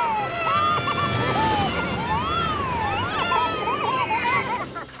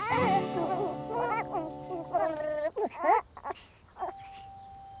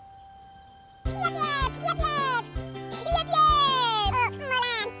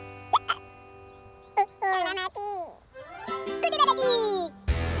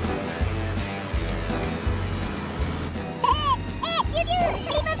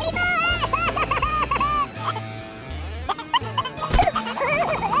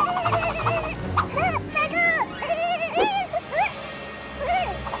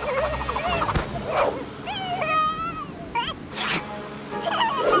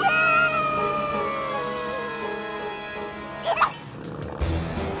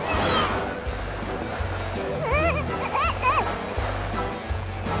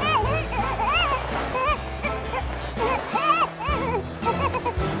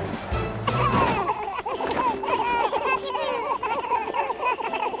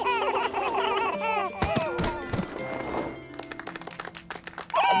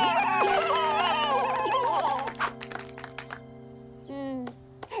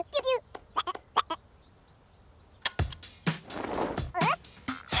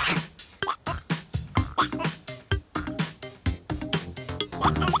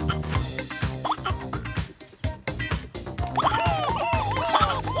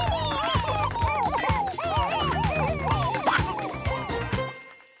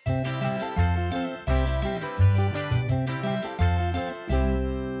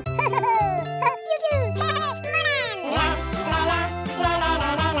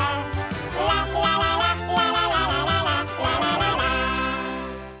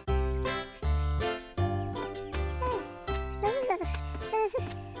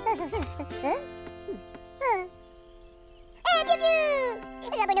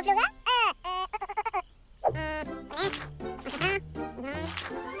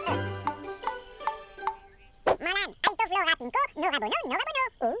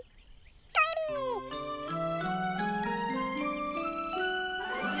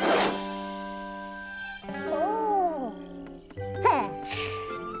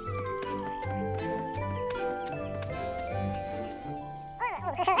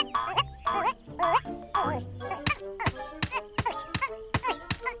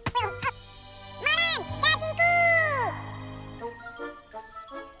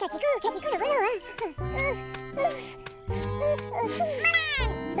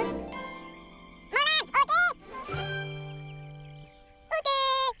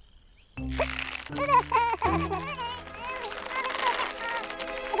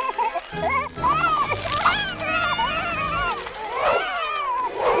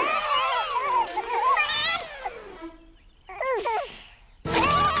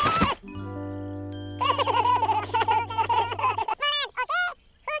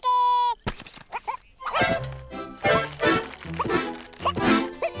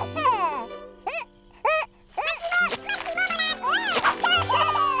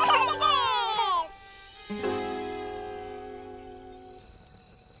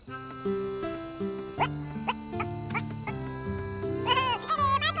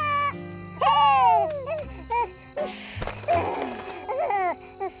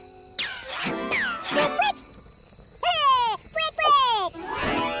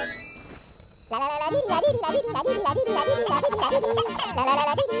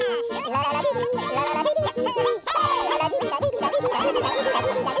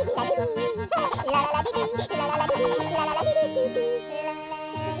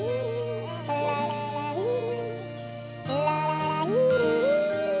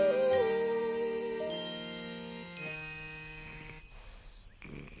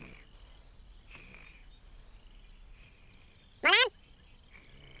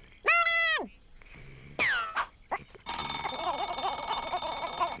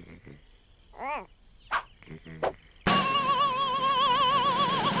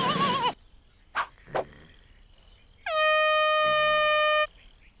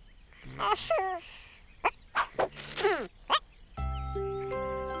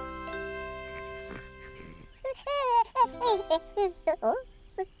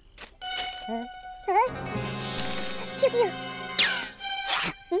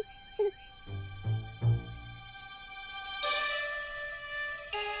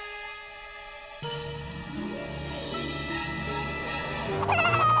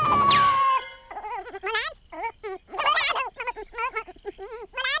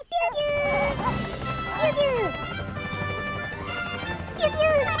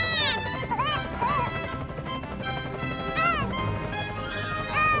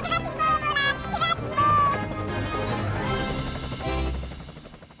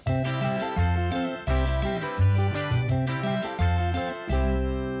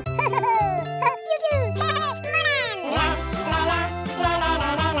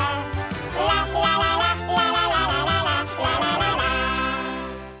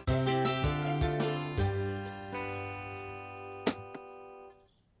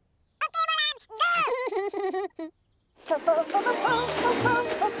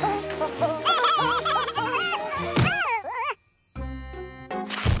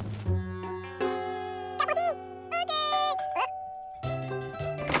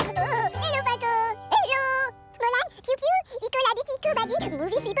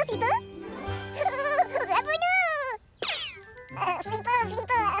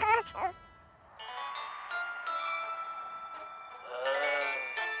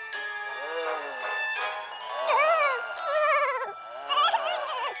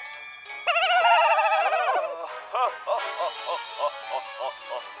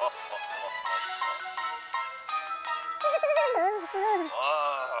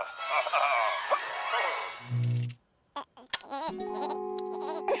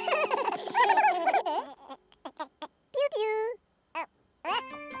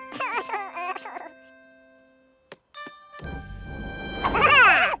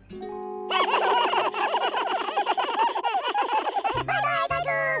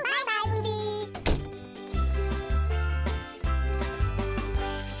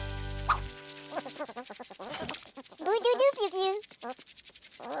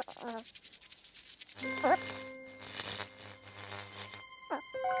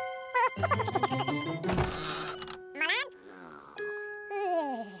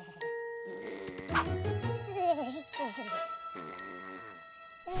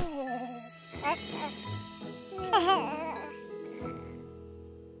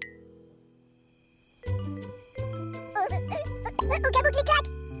 Au cabot clic-clac.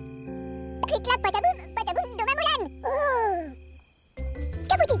 Clic-clac, pataboum, pataboum, dans ma moulane. Oh.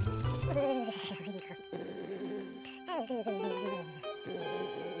 Cabouti. Oh,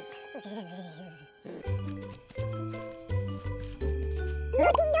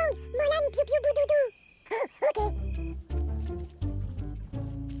 ding dong, Molang, piou piou, boudoudou. Oh, ok.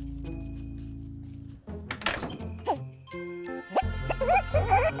 Chut.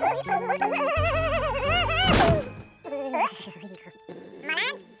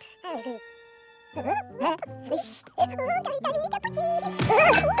 Oh, Cavitamini capotis.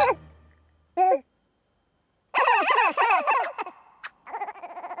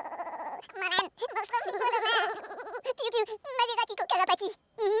 Piou piou, Maserati Carapati.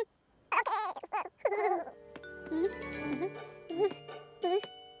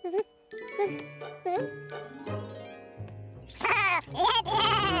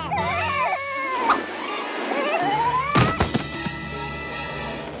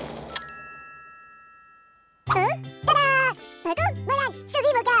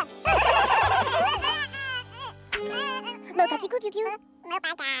 Mocha piou piou.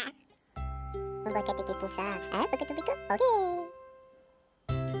 Mocha tiki poussa. Ah, mocha tout pico. Ok.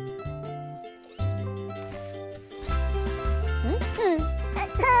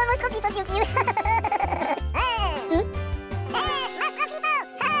 Moscow pipo piou piou.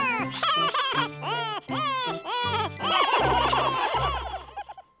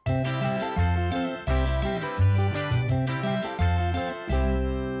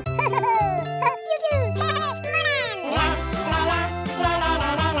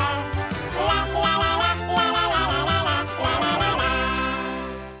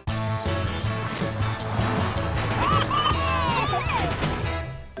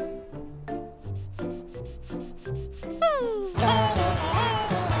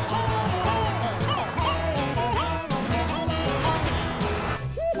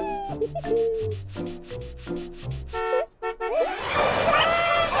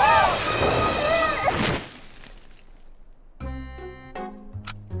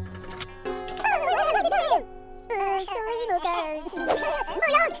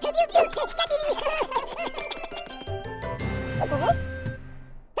 Molang, piou piou, Catimi.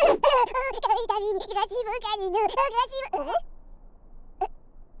 Cavitamini, gracivo canino, gracivo.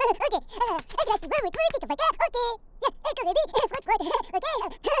 Ok, gracivo, mout mout, tic ok. Yeah, corébi, frotte frotte, ok.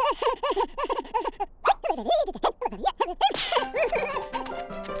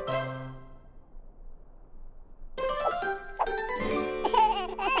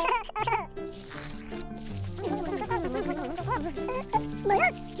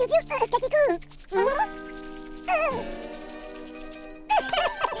 Molang, piou piou, Caticou.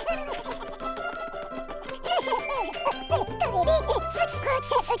 Corébi, frotte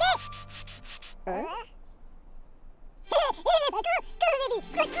frotte, ok. Corébi,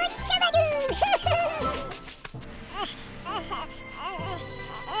 frotte frotte, cabadou.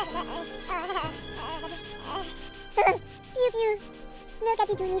 Piou piou, no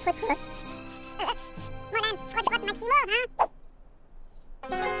capitouni, frotte frotte. Molang, frotte frotte maximo, hein?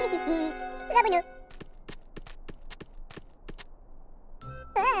 Rabono.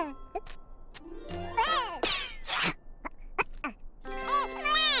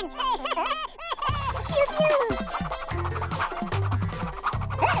 Piou piou.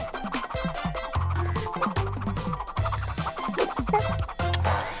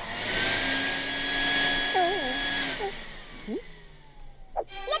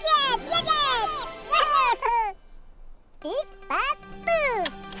 Yep, yep, yep, yep. Beef, pap, boo.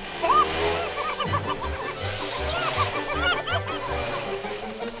 Gracivo, bout, bout.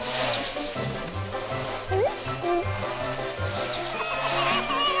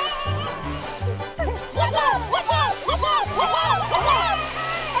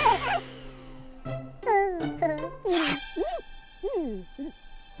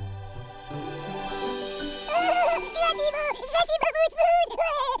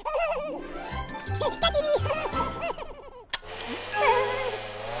 Catimi.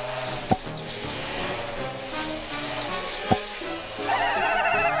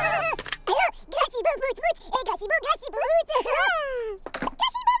 Alors, gracivo, bout, bout. Et gracivo, bout. Gracivo, bout, bout.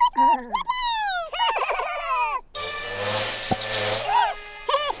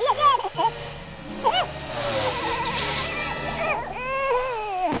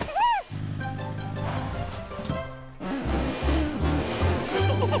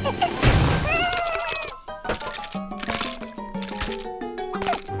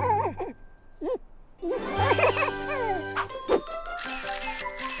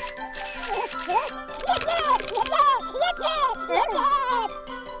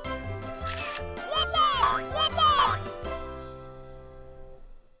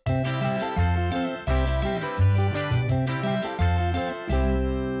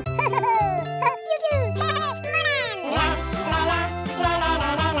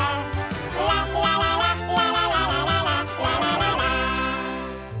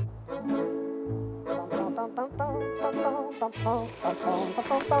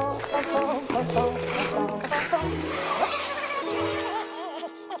 Oh,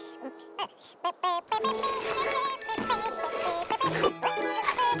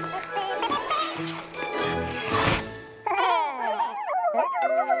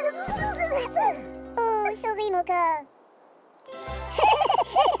 sorry, Moka.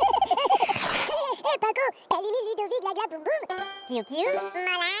 Paco, t'as limé Ludovic la boum boum. Piu Piu.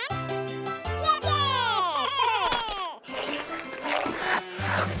 Molang. Piu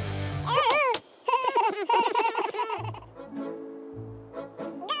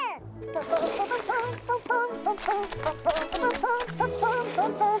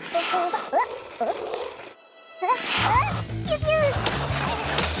Piu.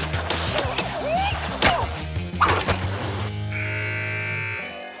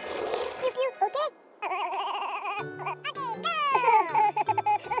 Piu Piu, ok?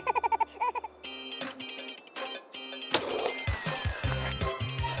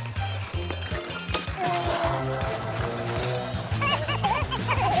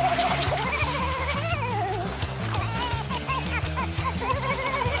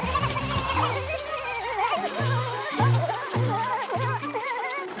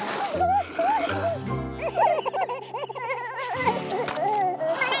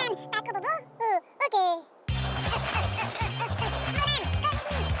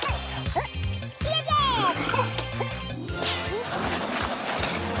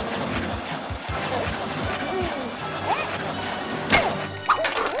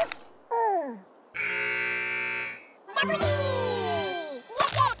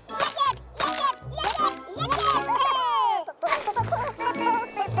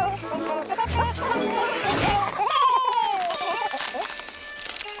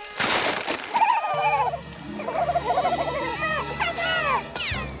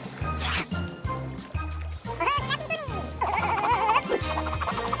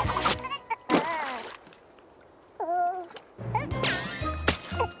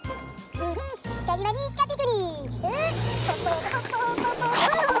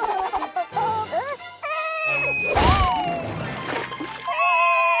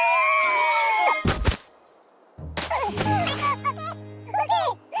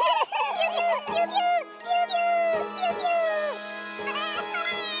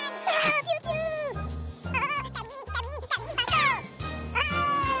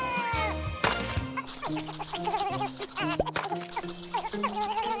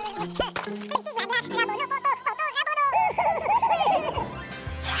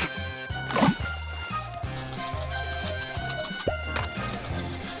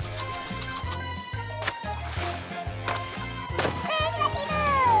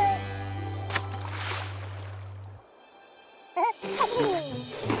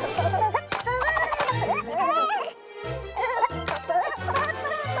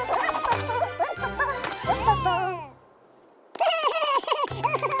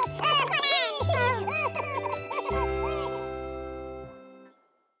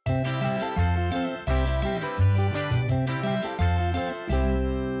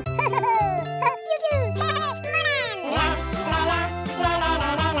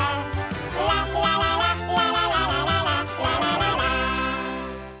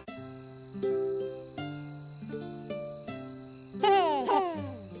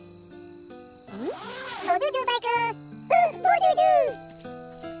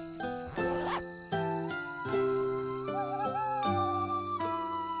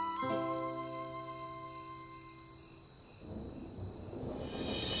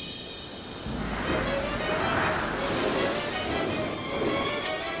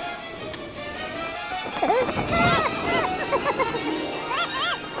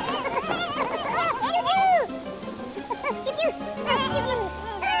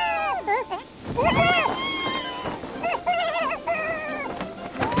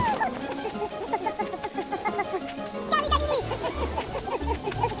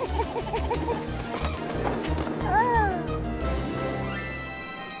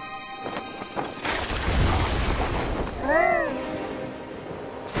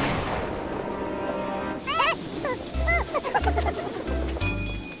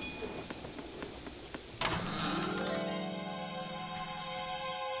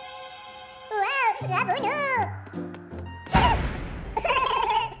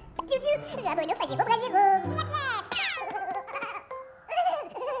 Rabono faci beau brasiero.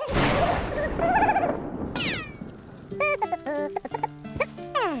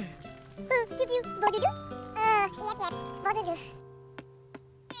 Piu piu, bon doudou. Bon doudou.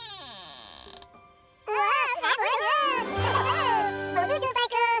 Bon doudou,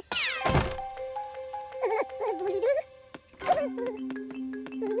 Michael. Bon doudou.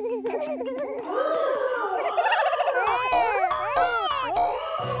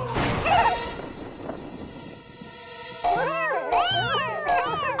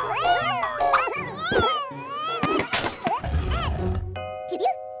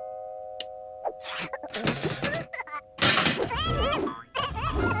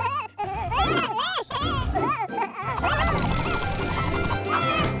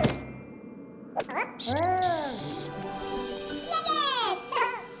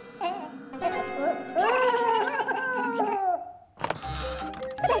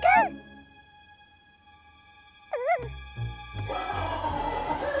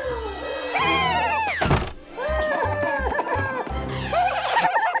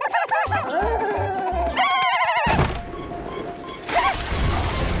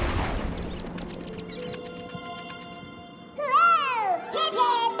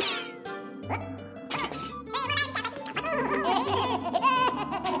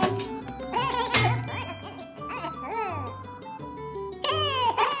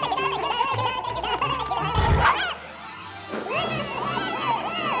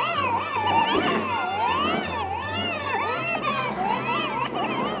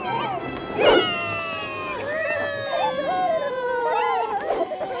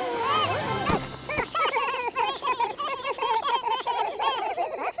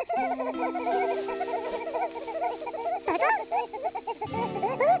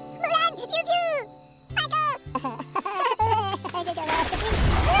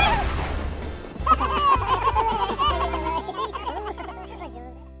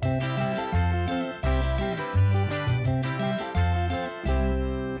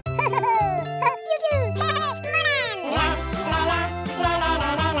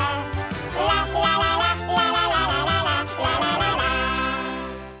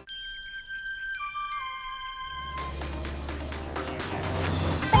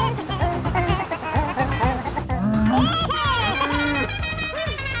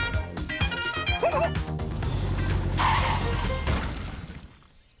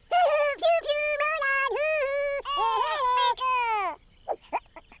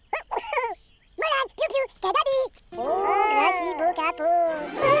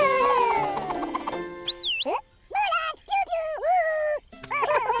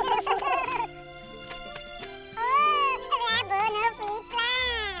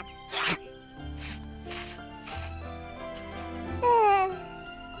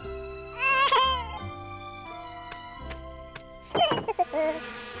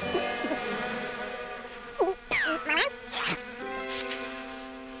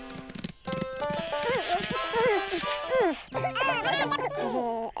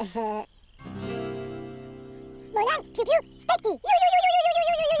 Molang, Piu Piu, Specty.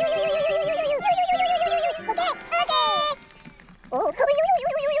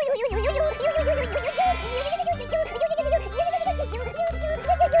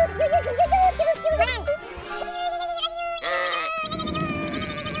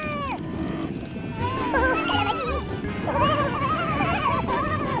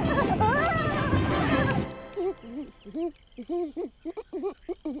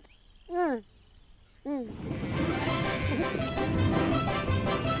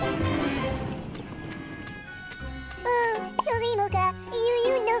 Sorry, Moka.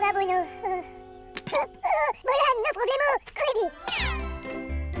 You no rabono. Molang, no problemo. Ready.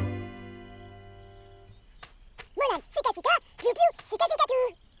 Molang, sika sika. Piu Piu, sika sika tu.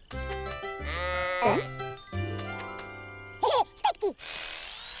 Specty.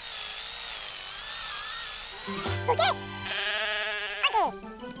 Okay.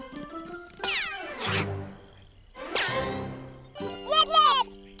 Yep, yep.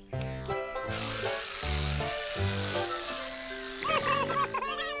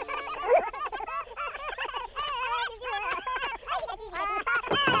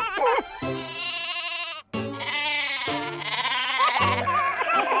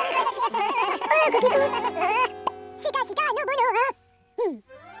 Sika sika no bono, hein?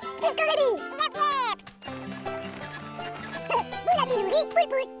 Korebi. Yep, yep. Boula bilouri, poul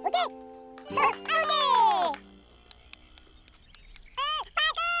poul, ok? Ok.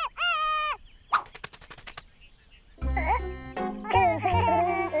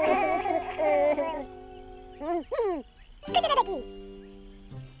 Kutadaki.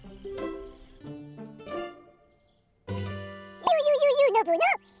 You no bono.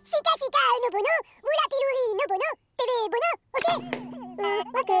 Sika sika no bono. Boula bilouri no bono. TV bono, ok?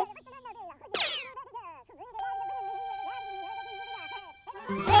 Ok.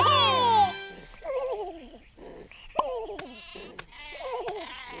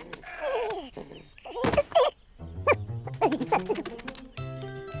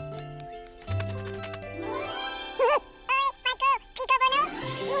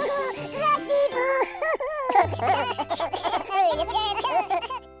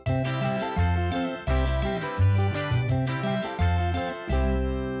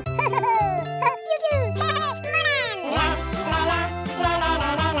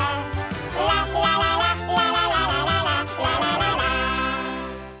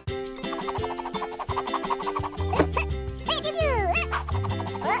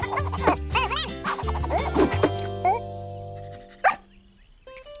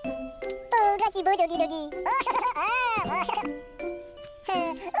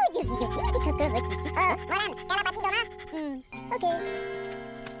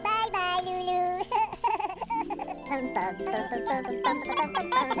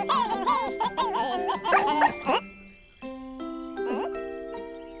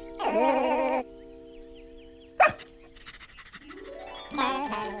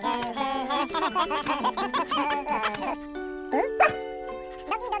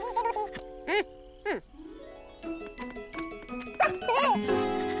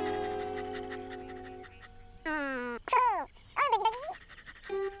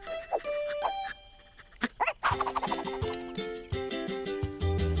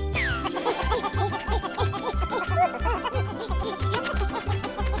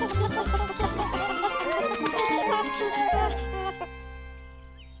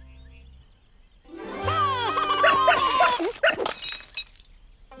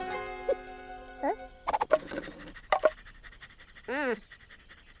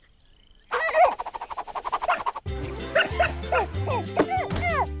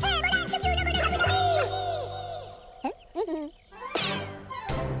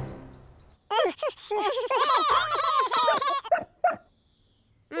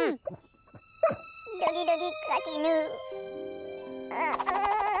 Dogi kaki nu.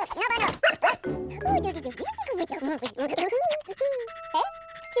 Oh, dogi.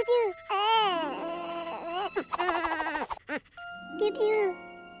 Piu piu. Piu piu.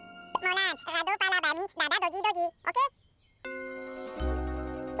 Molang, rado pala babi, dada dogi. Okey?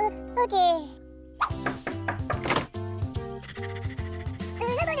 Okey.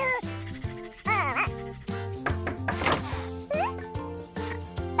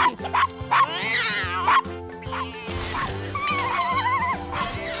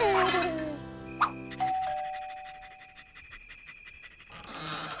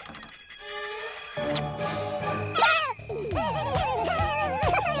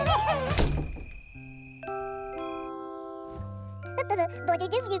 Bodoh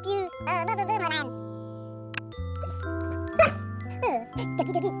piu piu. Molang.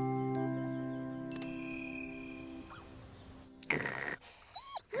 Dogi. Dogi.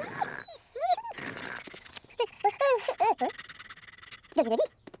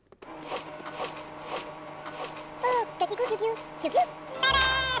 Oh, kakiku piu piu.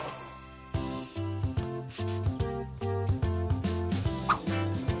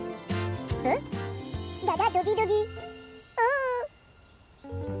 Dada dogi. Oh.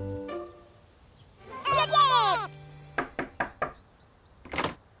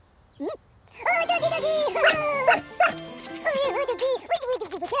 Oh, dogi.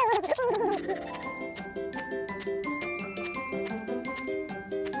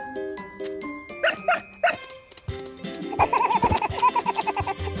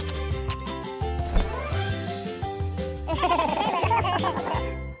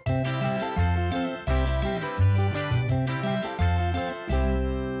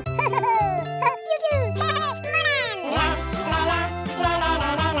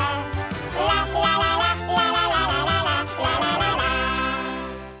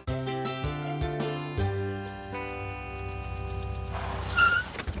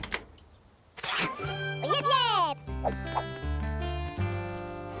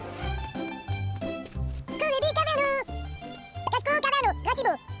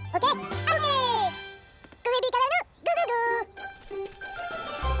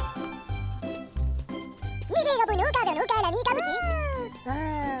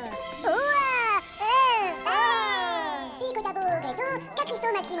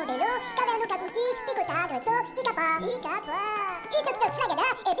 Maximo bello, caverno caputi, picotato, icapa. Ito, flagada,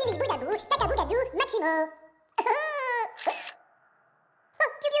 e bili budadu, takabugadu, Maximo.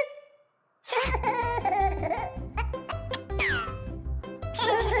 Piu piu.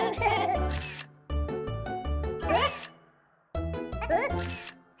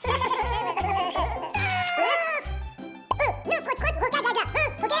 No, frotte, gaga,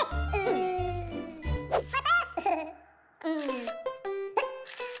 ok?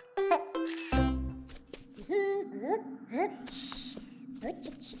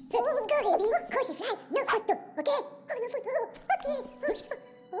 Go, baby. Cosy fly. No photo. Okay? Oh, no photo. Okay. Cosy fly.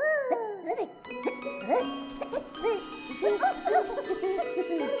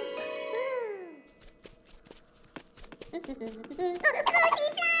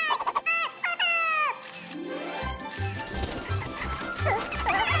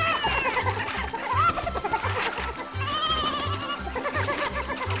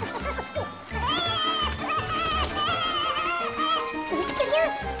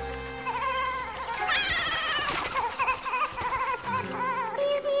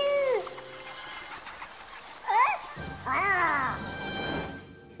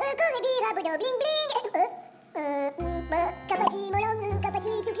 Bling bling. Kapati molong,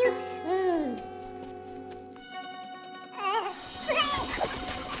 kapati piu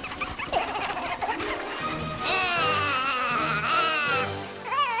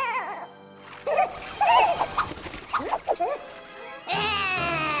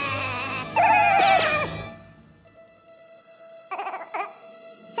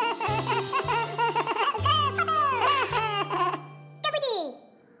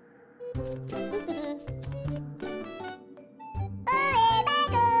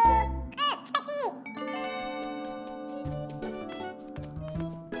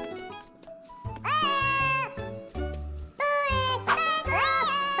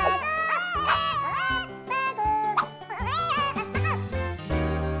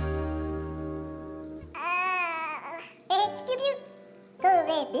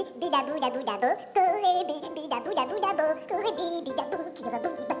bidabu dabu dabo, korebi bidabu dabu dabo, korebi bidabu kidabu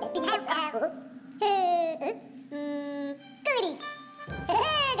kibadabi. Korebi. Go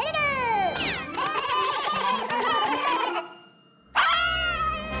go go.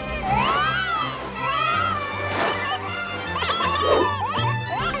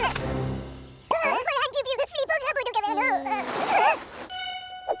 Molang and Piu Piu, flippant drapeau de caverno.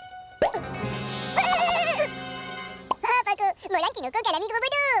 Paco, Molang qui no coca la micro